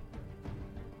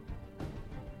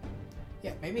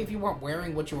 Yeah, maybe if you weren't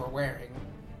wearing what you were wearing.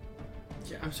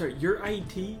 Yeah, I'm sorry, you're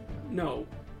IT? No.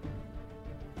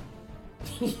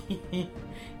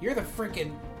 You're the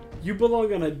freaking. You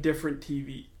belong on a different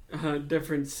TV,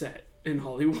 different set in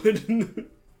Hollywood.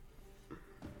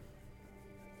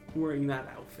 Wearing that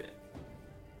outfit.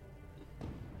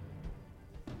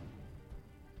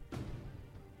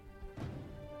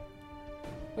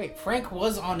 Wait, Frank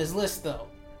was on his list though.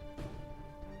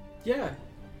 Yeah.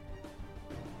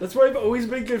 That's why I've always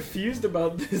been confused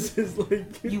about this. Is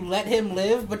like You let him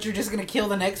live, but you're just gonna kill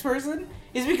the next person?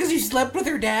 Is it because you slept with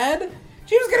her dad?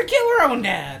 She was gonna kill her own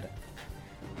dad.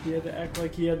 he had to act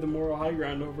like he had the moral high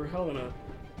ground over Helena.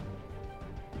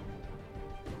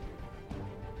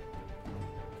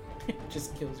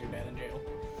 Just kills your dad in jail.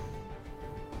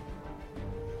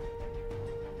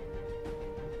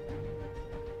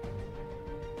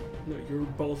 No, you're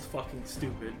both fucking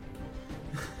stupid.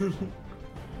 They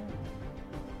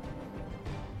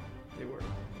were.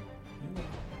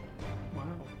 Wow.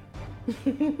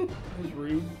 That was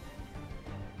rude.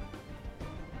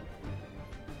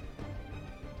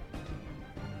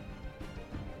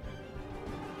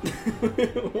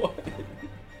 What?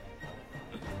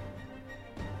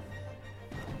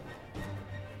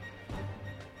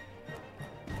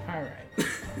 Alright.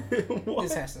 What?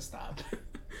 This has to stop.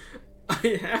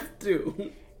 I have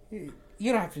to.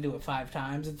 You don't have to do it 5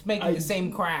 times. It's making I- the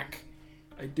same crack.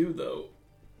 I do though.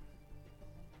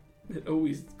 It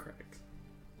always cracks.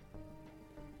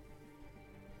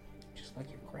 Just like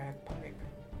your crack pipe.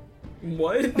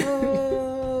 What?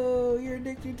 Oh, you're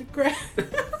addicted to crack.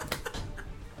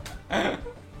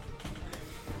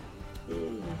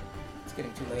 It's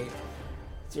getting too late.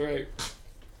 It's alright.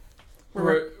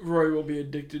 Roy will be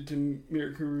addicted to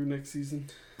Mirakuru next season.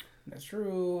 That's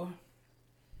true.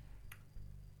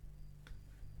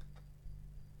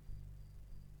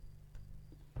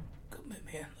 Come in,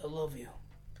 man. I love you.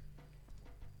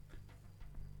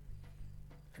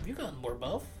 Have you gotten more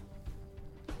buff?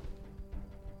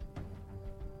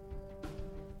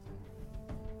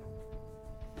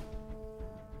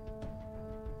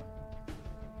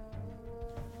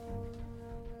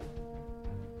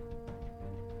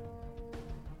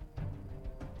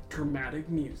 Dramatic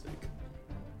music.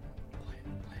 Play it.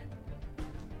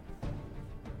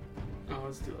 Oh,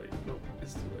 it's too late. Nope,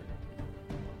 it's too late.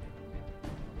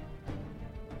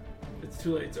 It's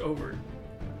too late. It's over.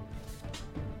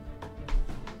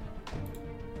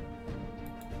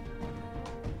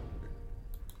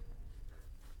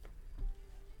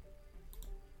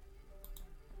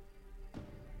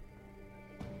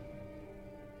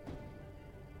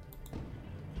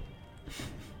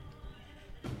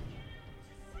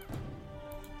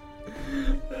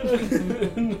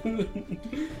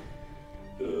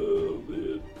 Oh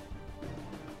man.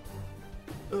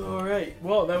 Alright,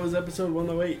 well that was episode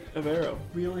 108 of Arrow.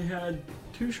 We only had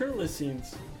 2 shirtless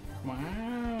scenes. Wow.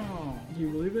 Can you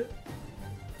believe it?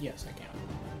 Yes, I can.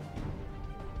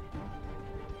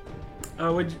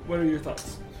 What are your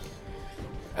thoughts?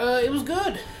 It was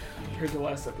good. Here's the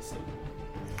last episode.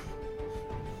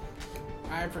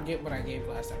 I forget what I gave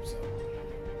last episode.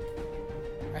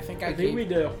 I think we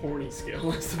did a horny scale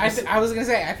last I episode. was gonna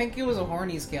say, I think it was a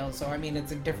horny scale, so I mean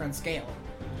it's a different scale.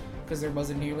 Because there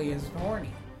wasn't nearly as horny.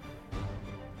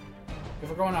 If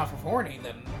we're going off of horny,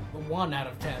 then 1 out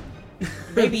of 10.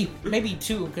 Maybe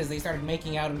 2, because they started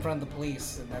making out in front of the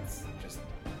police, and that's just...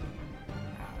 I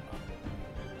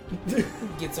don't know.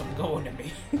 Get something going to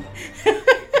me.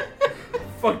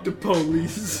 Fuck the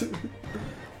police.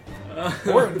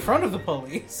 Or in front of the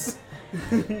police.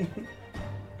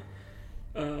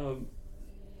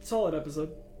 Solid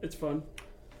episode. It's fun.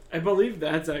 I believe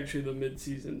that's actually the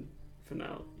mid-season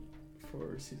finale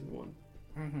for season 1.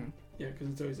 Mm-hmm. Yeah, because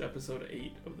it's always episode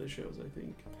 8 of the shows, I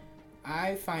think.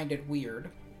 I find it weird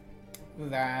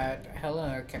that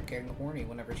Helena kept getting horny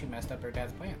whenever she messed up her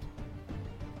dad's plan.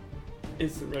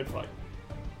 It's the red flag.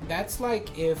 That's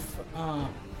like if,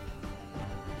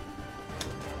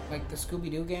 like the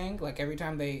Scooby-Doo gang, like every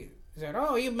time they said,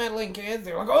 "Oh, you meddling kids,"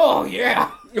 they're like, "Oh,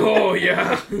 yeah." Oh,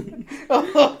 yeah.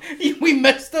 Oh, we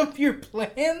messed up your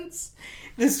plans?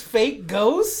 This fake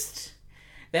ghost?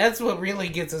 That's what really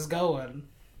gets us going.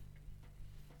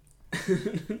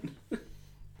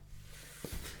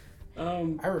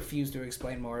 I refuse to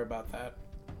explain more about that.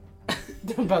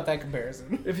 About that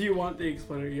comparison. If you want the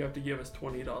explainer, you have to give us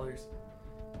 $20.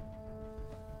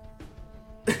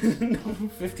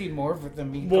 15 more for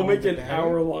them. We'll make an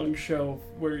hour-long show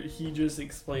where he just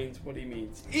explains what he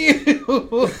means.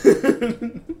 Ew.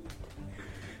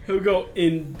 He'll go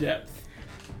in depth.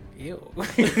 Ew.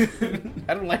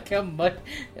 I don't like how much.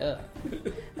 I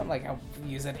don't like how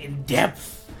you use that in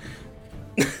depth.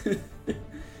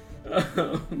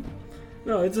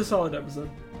 No, it's a solid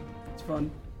episode. It's fun.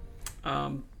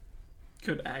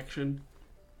 Good action.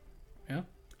 Yeah.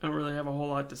 I don't really have a whole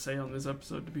lot to say on this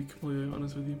episode, to be completely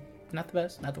honest with you. Not the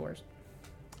best, not the worst.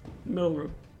 Middle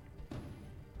road.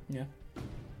 Yeah.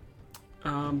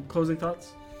 Closing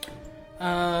thoughts?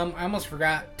 I almost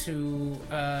forgot to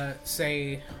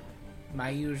say my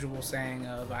usual saying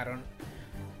of I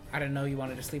didn't know you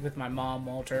wanted to sleep with my mom,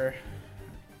 Walter.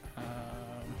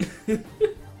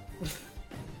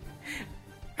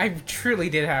 I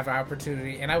truly did have an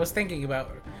opportunity, and I was thinking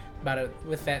about it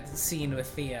with that scene with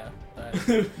Thea. But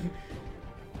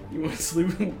You want to sleep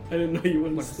with... I didn't know you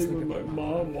wanted to sleep with my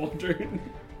mom, Walter.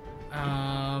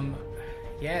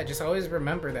 Yeah, just always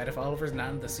remember that if Oliver's not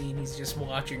in the scene, he's just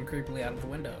watching creepily out of the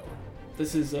window.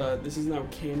 This is now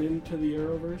canon to the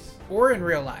Arrowverse? Or in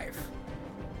real life.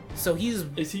 So he's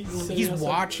setting us up?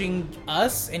 watching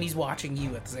us and he's watching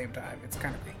you at the same time. It's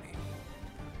kind of creepy.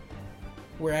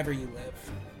 Wherever you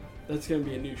live. That's gonna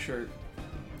be a new shirt.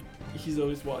 He's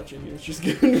always watching. It's just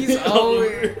gonna He's be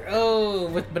always,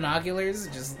 with binoculars,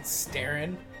 just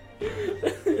staring.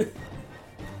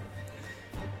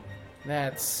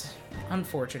 That's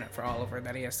unfortunate for Oliver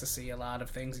that he has to see a lot of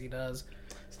things he does.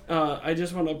 I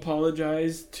just want to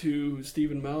apologize to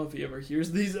Stephen Mel if he ever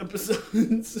hears these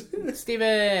episodes.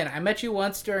 Steven, I met you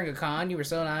once during a con. You were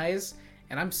so nice,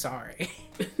 and I'm sorry.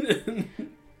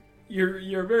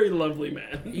 You're a very lovely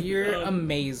man. You're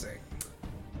amazing.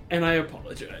 And I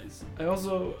apologize. I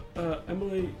also,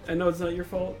 Emily, I know it's not your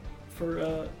fault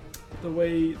for the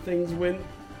way things went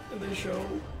in this show,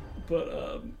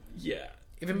 but yeah.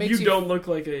 If it makes you don't look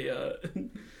like a...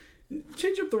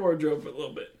 change up the wardrobe a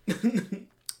little bit.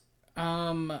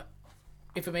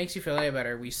 If it makes you feel any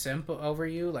better, we simp over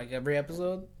you like every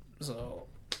episode, so...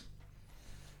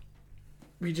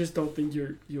 We just don't think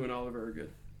you and Oliver are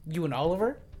good. You and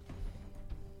Oliver?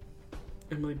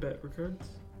 Emily Bet Records,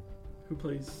 who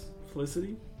plays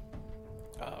Felicity.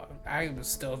 I was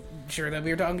still sure that we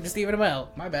were talking to Stephen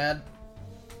Amell. My bad.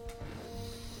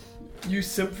 You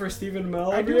simp for Stephen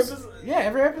Amell I every do episode? Yeah,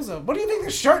 every episode. What do you think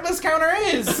the shirtless counter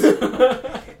is?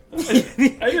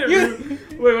 I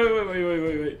didn't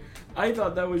wait. I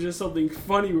thought that was just something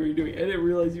funny we were doing. I didn't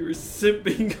realize you were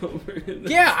simping over it.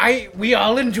 Yeah, we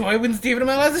all enjoy when Stephen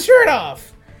Amell has a shirt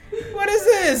off. What is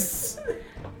this?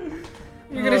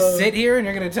 You're gonna sit here and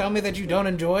you're gonna tell me that you don't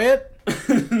enjoy it?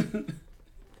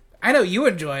 I know you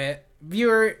enjoy it.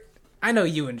 Viewer, I know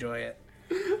you enjoy it.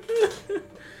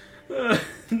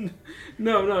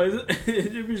 No,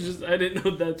 it was just, I didn't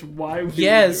know that's why we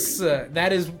Yes, were doing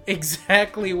that is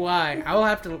exactly why. I will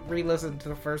have to re-listen to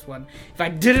the first one if I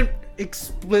didn't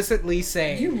explicitly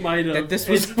say You might have. that this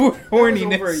was That for was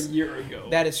horniness. over a year ago.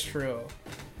 That is true.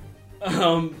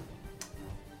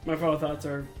 My final thoughts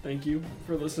are thank you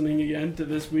for listening again to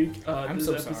this week. I'm this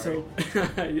so episode,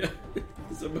 yeah,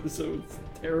 this episode's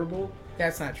terrible.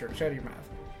 That's not true. Shut your mouth.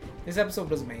 This episode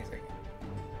was amazing.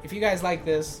 If you guys like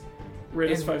this,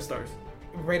 Rate us And- 5 stars.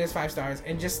 rate us 5 stars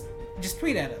and just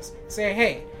tweet at us. Say,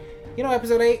 hey, you know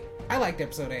episode 8? I liked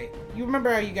episode 8. You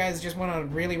remember how you guys just went on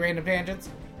really random tangents?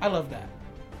 I love that.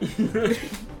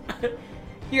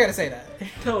 You gotta say that.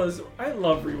 Tell us, I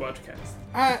love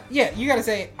Rewatchcast. Yeah, you gotta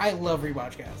say, I love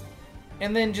Rewatchcast.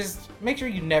 And then just make sure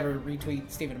you never retweet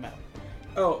Stephen Amell.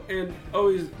 Oh, and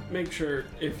always make sure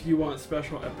if you want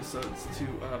special episodes to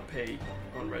pay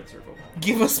on Red Circle.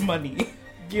 Give us money.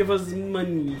 Give us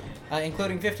money.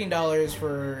 Including $15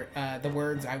 for the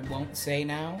words I won't say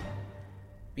now.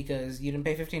 Because you didn't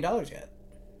pay $15 yet.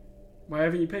 Why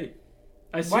haven't you paid?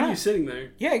 I see Why you not? sitting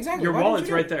there. Yeah, exactly. Your Why didn't wallet's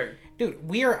you do right it? there. Dude,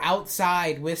 we are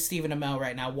outside with Stephen Amell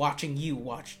right now watching you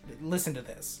listen to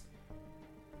this.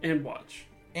 And watch.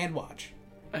 And watch.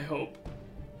 I hope.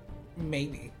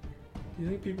 Maybe. Do you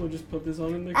think people just put this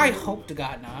on in their I car? hope to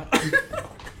God not.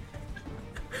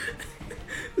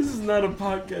 This is not a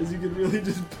podcast you could really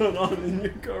just put on in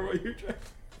your car while you're driving.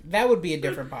 That would be a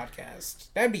different podcast.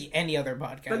 That'd be any other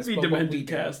podcast. That'd be but what we Demented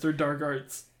do. Cast or Dark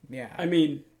Arts. Yeah. I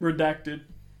mean, Redacted.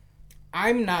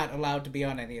 I'm not allowed to be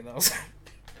on any of those.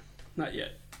 Not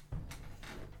yet.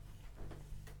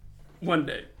 One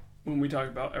day, when we talk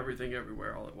about everything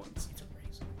everywhere all at once.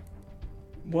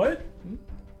 What?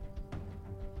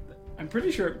 I'm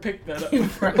pretty sure it picked that up.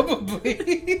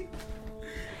 Probably.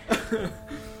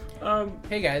 Um,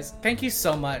 Hey guys, thank you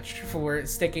so much for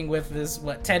sticking with this,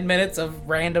 10 minutes of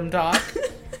random talk?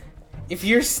 If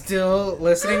you're still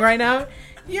listening right now,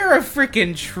 you're a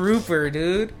freaking trooper,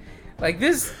 dude. Like,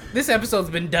 this episode's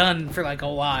been done for like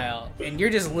a while, and you're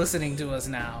just listening to us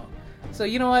now. So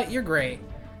you know what? You're great.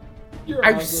 you're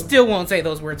I awesome. still won't say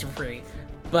those words for free,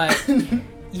 but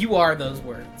you are those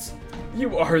words.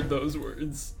 You are those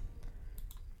words.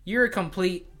 You're a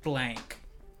complete blank.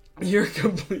 You're a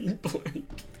complete blank.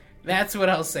 That's what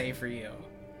I'll say for you.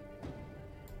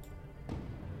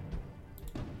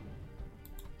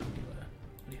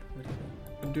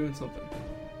 I'm doing something.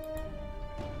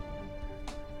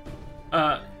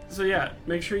 So yeah,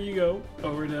 make sure you go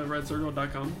over to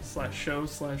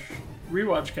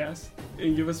redcircle.com/show/rewatchcast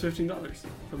and give us $15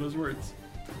 for those words.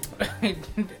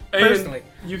 Personally.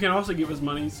 And you can also give us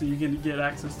money so you can get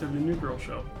access to the New Girl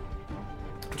show.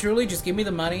 Truly, just give me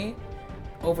the money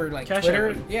over like Cash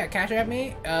Twitter. App me. Yeah, cash at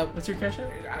me. What's your cash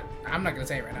app? I'm not gonna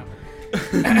say it right now.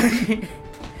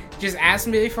 Just ask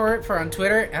me for it on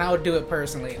Twitter, and I'll do it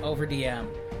personally over DM.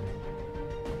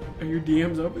 Are your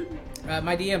DMs open?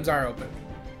 My DMs are open.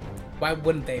 Why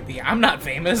wouldn't they be? I'm not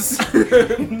famous.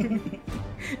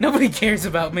 Nobody cares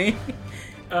about me.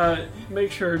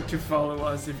 Make sure to follow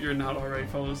us if you're not already.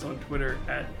 Follow us on Twitter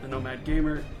at the Nomad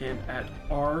Gamer and at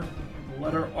R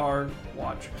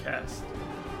Watchcast.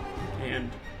 And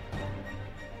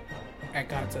At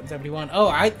Godson 71.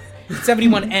 Oh,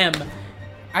 71M.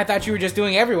 I thought you were just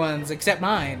doing everyone's except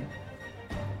mine.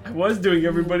 I was doing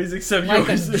everybody's except Like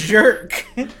a yours. jerk.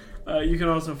 You can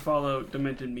also follow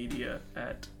Demented Media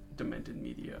at Demented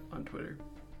Media on Twitter.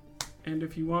 And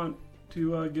if you want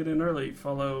to get in early,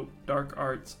 follow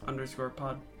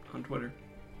darkarts_pod on Twitter.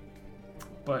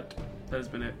 But that has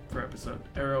been it for episode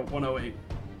Arrow 108.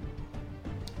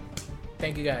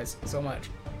 Thank you guys so much.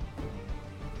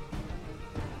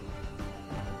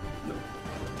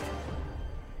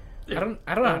 I don't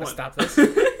know how to stop this.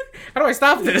 How do I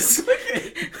stop this?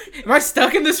 Am I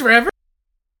stuck in this forever?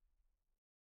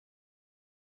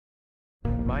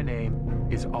 My name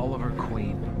is Oliver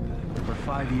Queen. For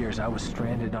 5 years, I was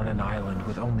stranded on an island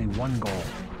with only one goal: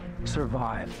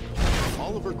 survive.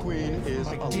 Oliver Queen is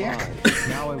alive.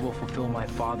 Now I will fulfill my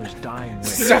father's dying wish.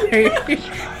 Sorry.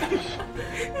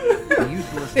 The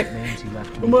youth list of names he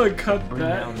left me. I'm gonna cut Bring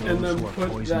that down and those then who are put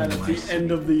poisoning that at my the city.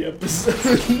 end of the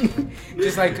episode.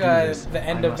 Just like the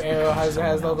end of Arrow has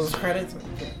all those credits.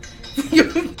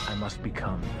 I must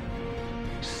become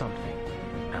something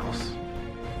else.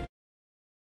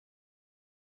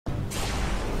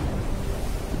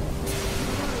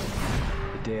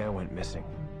 The day I went missing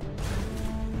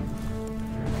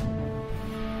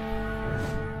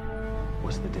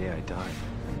was the day I died.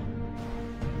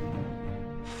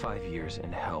 5 years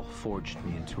in hell forged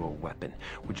me into a weapon,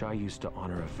 which I used to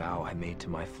honor a vow I made to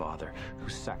my father, who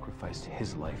sacrificed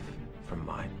his life for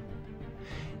mine.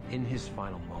 In his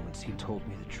final moments, he told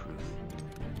me the truth,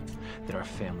 that our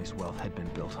family's wealth had been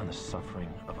built on the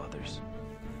suffering of others,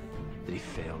 that he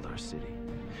failed our city,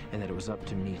 and that it was up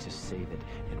to me to save it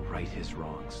and right his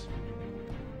wrongs.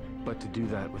 But to do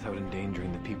that without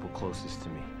endangering the people closest to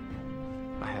me,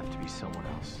 I have to be someone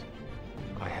else.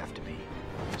 I have to be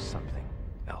something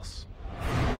else.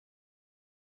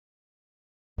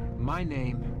 My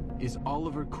name is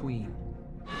Oliver Queen.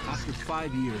 After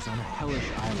 5 years on a hellish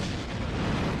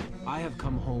island, I have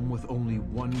come home with only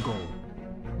one goal: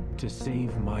 to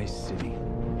save my city.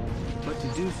 But to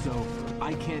do so,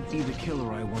 I can't be the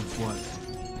killer I once was.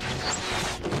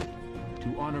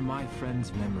 To honor my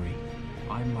friend's memory,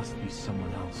 I must be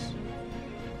someone else.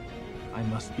 I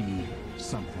must be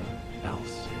something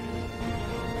else.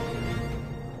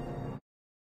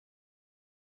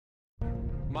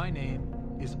 My name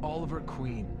is Oliver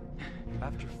Queen.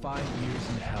 After 5 years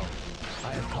in hell,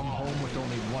 I have come home with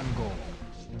only one goal: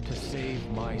 to save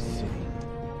my city.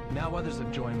 Now others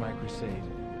have joined my crusade.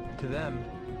 To them,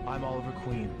 I'm Oliver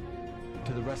Queen.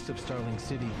 To the rest of Starling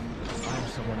City, I am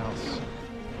someone else.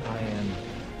 I am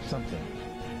something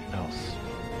else.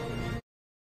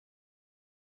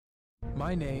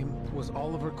 My name was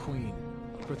Oliver Queen.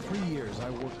 For 3 years, I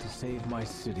worked to save my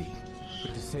city.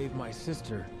 But to save my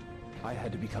sister, I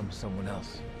had to become someone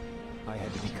else. I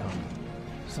had to become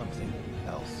something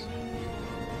else.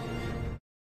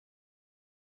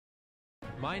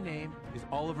 My name is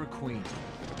Oliver Queen.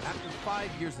 After 5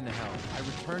 years in hell, I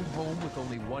returned home with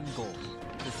only one goal: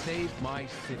 to save my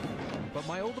city. But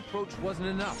my old approach wasn't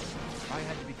enough. I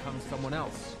had to become someone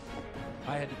else.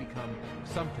 I had to become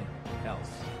something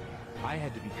else. I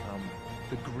had to become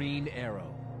the Green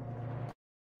Arrow.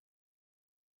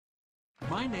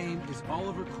 My name is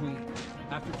Oliver Queen.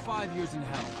 After 5 years in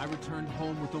hell, I returned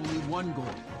home with only one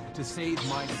goal: to save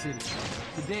my city.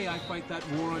 Today, I fight that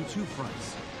war on two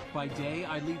fronts. By day,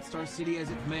 I lead Star City as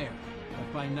its mayor. But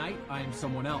by night, I am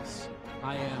someone else.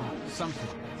 I am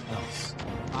something else.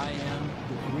 I am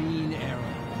the Green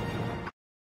Arrow.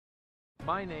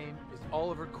 My name is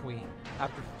Oliver Queen.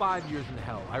 After 5 years in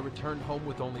hell, I returned home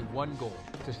with only one goal: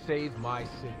 to save my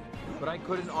city. But I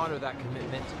couldn't honor that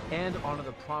commitment and honor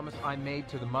the promise I made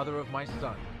to the mother of my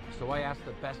son. So I asked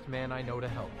the best man I know to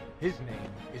help. His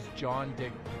name is John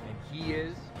Diggle, and he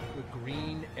is the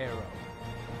Green Arrow.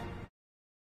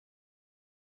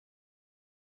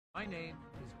 My name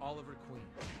is Oliver Queen.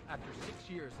 After 6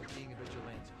 years of being a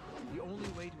vigilante, the only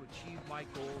way to achieve my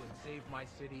goal and save my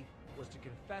city was to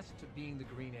confess to being the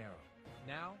Green Arrow.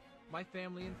 Now, my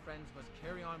family and friends must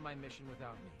carry on my mission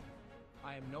without me.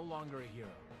 I am no longer a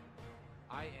hero.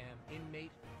 I am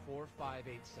inmate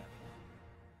 4587.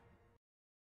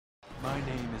 My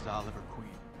name is Oliver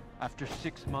Queen. After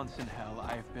 6 months in hell,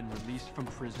 I have been released from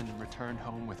prison and returned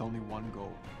home with only one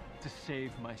goal: to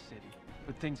save my city.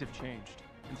 But things have changed.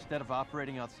 Instead of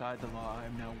operating outside the law, I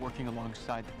am now working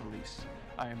alongside the police.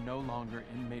 I am no longer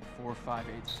inmate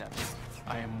 4587.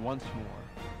 I am once more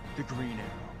the Green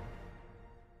Arrow.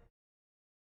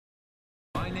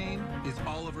 My name is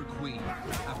Oliver Queen.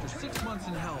 After 6 months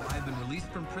in hell, I have been released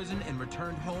from prison and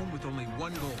returned home with only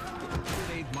one goal: to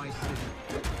save my city.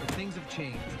 But things have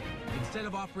changed. Instead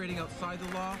of operating outside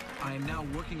the law, I am now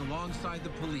working alongside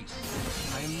the police.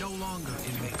 I am no longer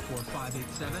inmate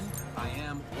 4587. I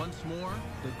am, once more,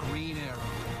 the Green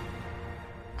Arrow.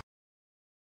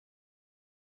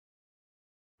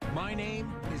 My name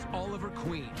is Oliver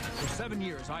Queen. For 7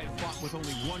 years, I have fought with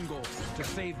only one goal: to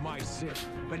save my city.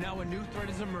 But now a new threat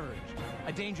has emerged.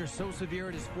 A danger so severe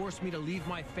it has forced me to leave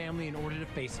my family in order to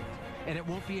face it. And it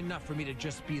won't be enough for me to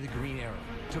just be the Green Arrow.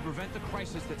 To prevent the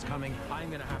crisis that's coming,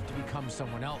 I'm gonna have to become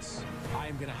someone else. I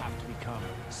am gonna have to become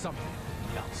something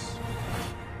else.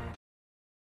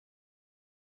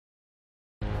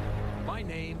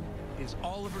 is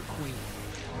Oliver Queen.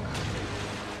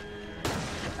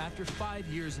 After 5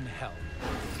 years in hell,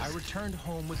 I returned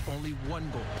home with only one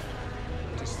goal: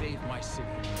 to save my city.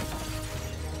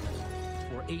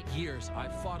 For 8 years, I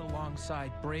fought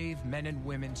alongside brave men and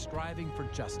women striving for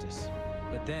justice.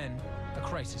 But then, a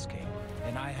crisis came,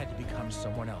 and I had to become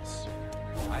someone else.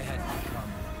 I had to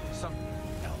become something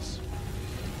else.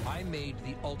 I made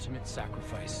the ultimate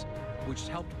sacrifice, which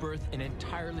helped birth an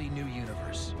entirely new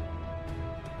universe.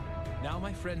 Now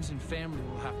my friends and family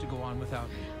will have to go on without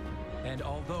me. And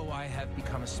although I have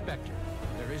become a specter,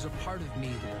 there is a part of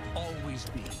me that will always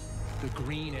be the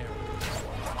Green Arrow.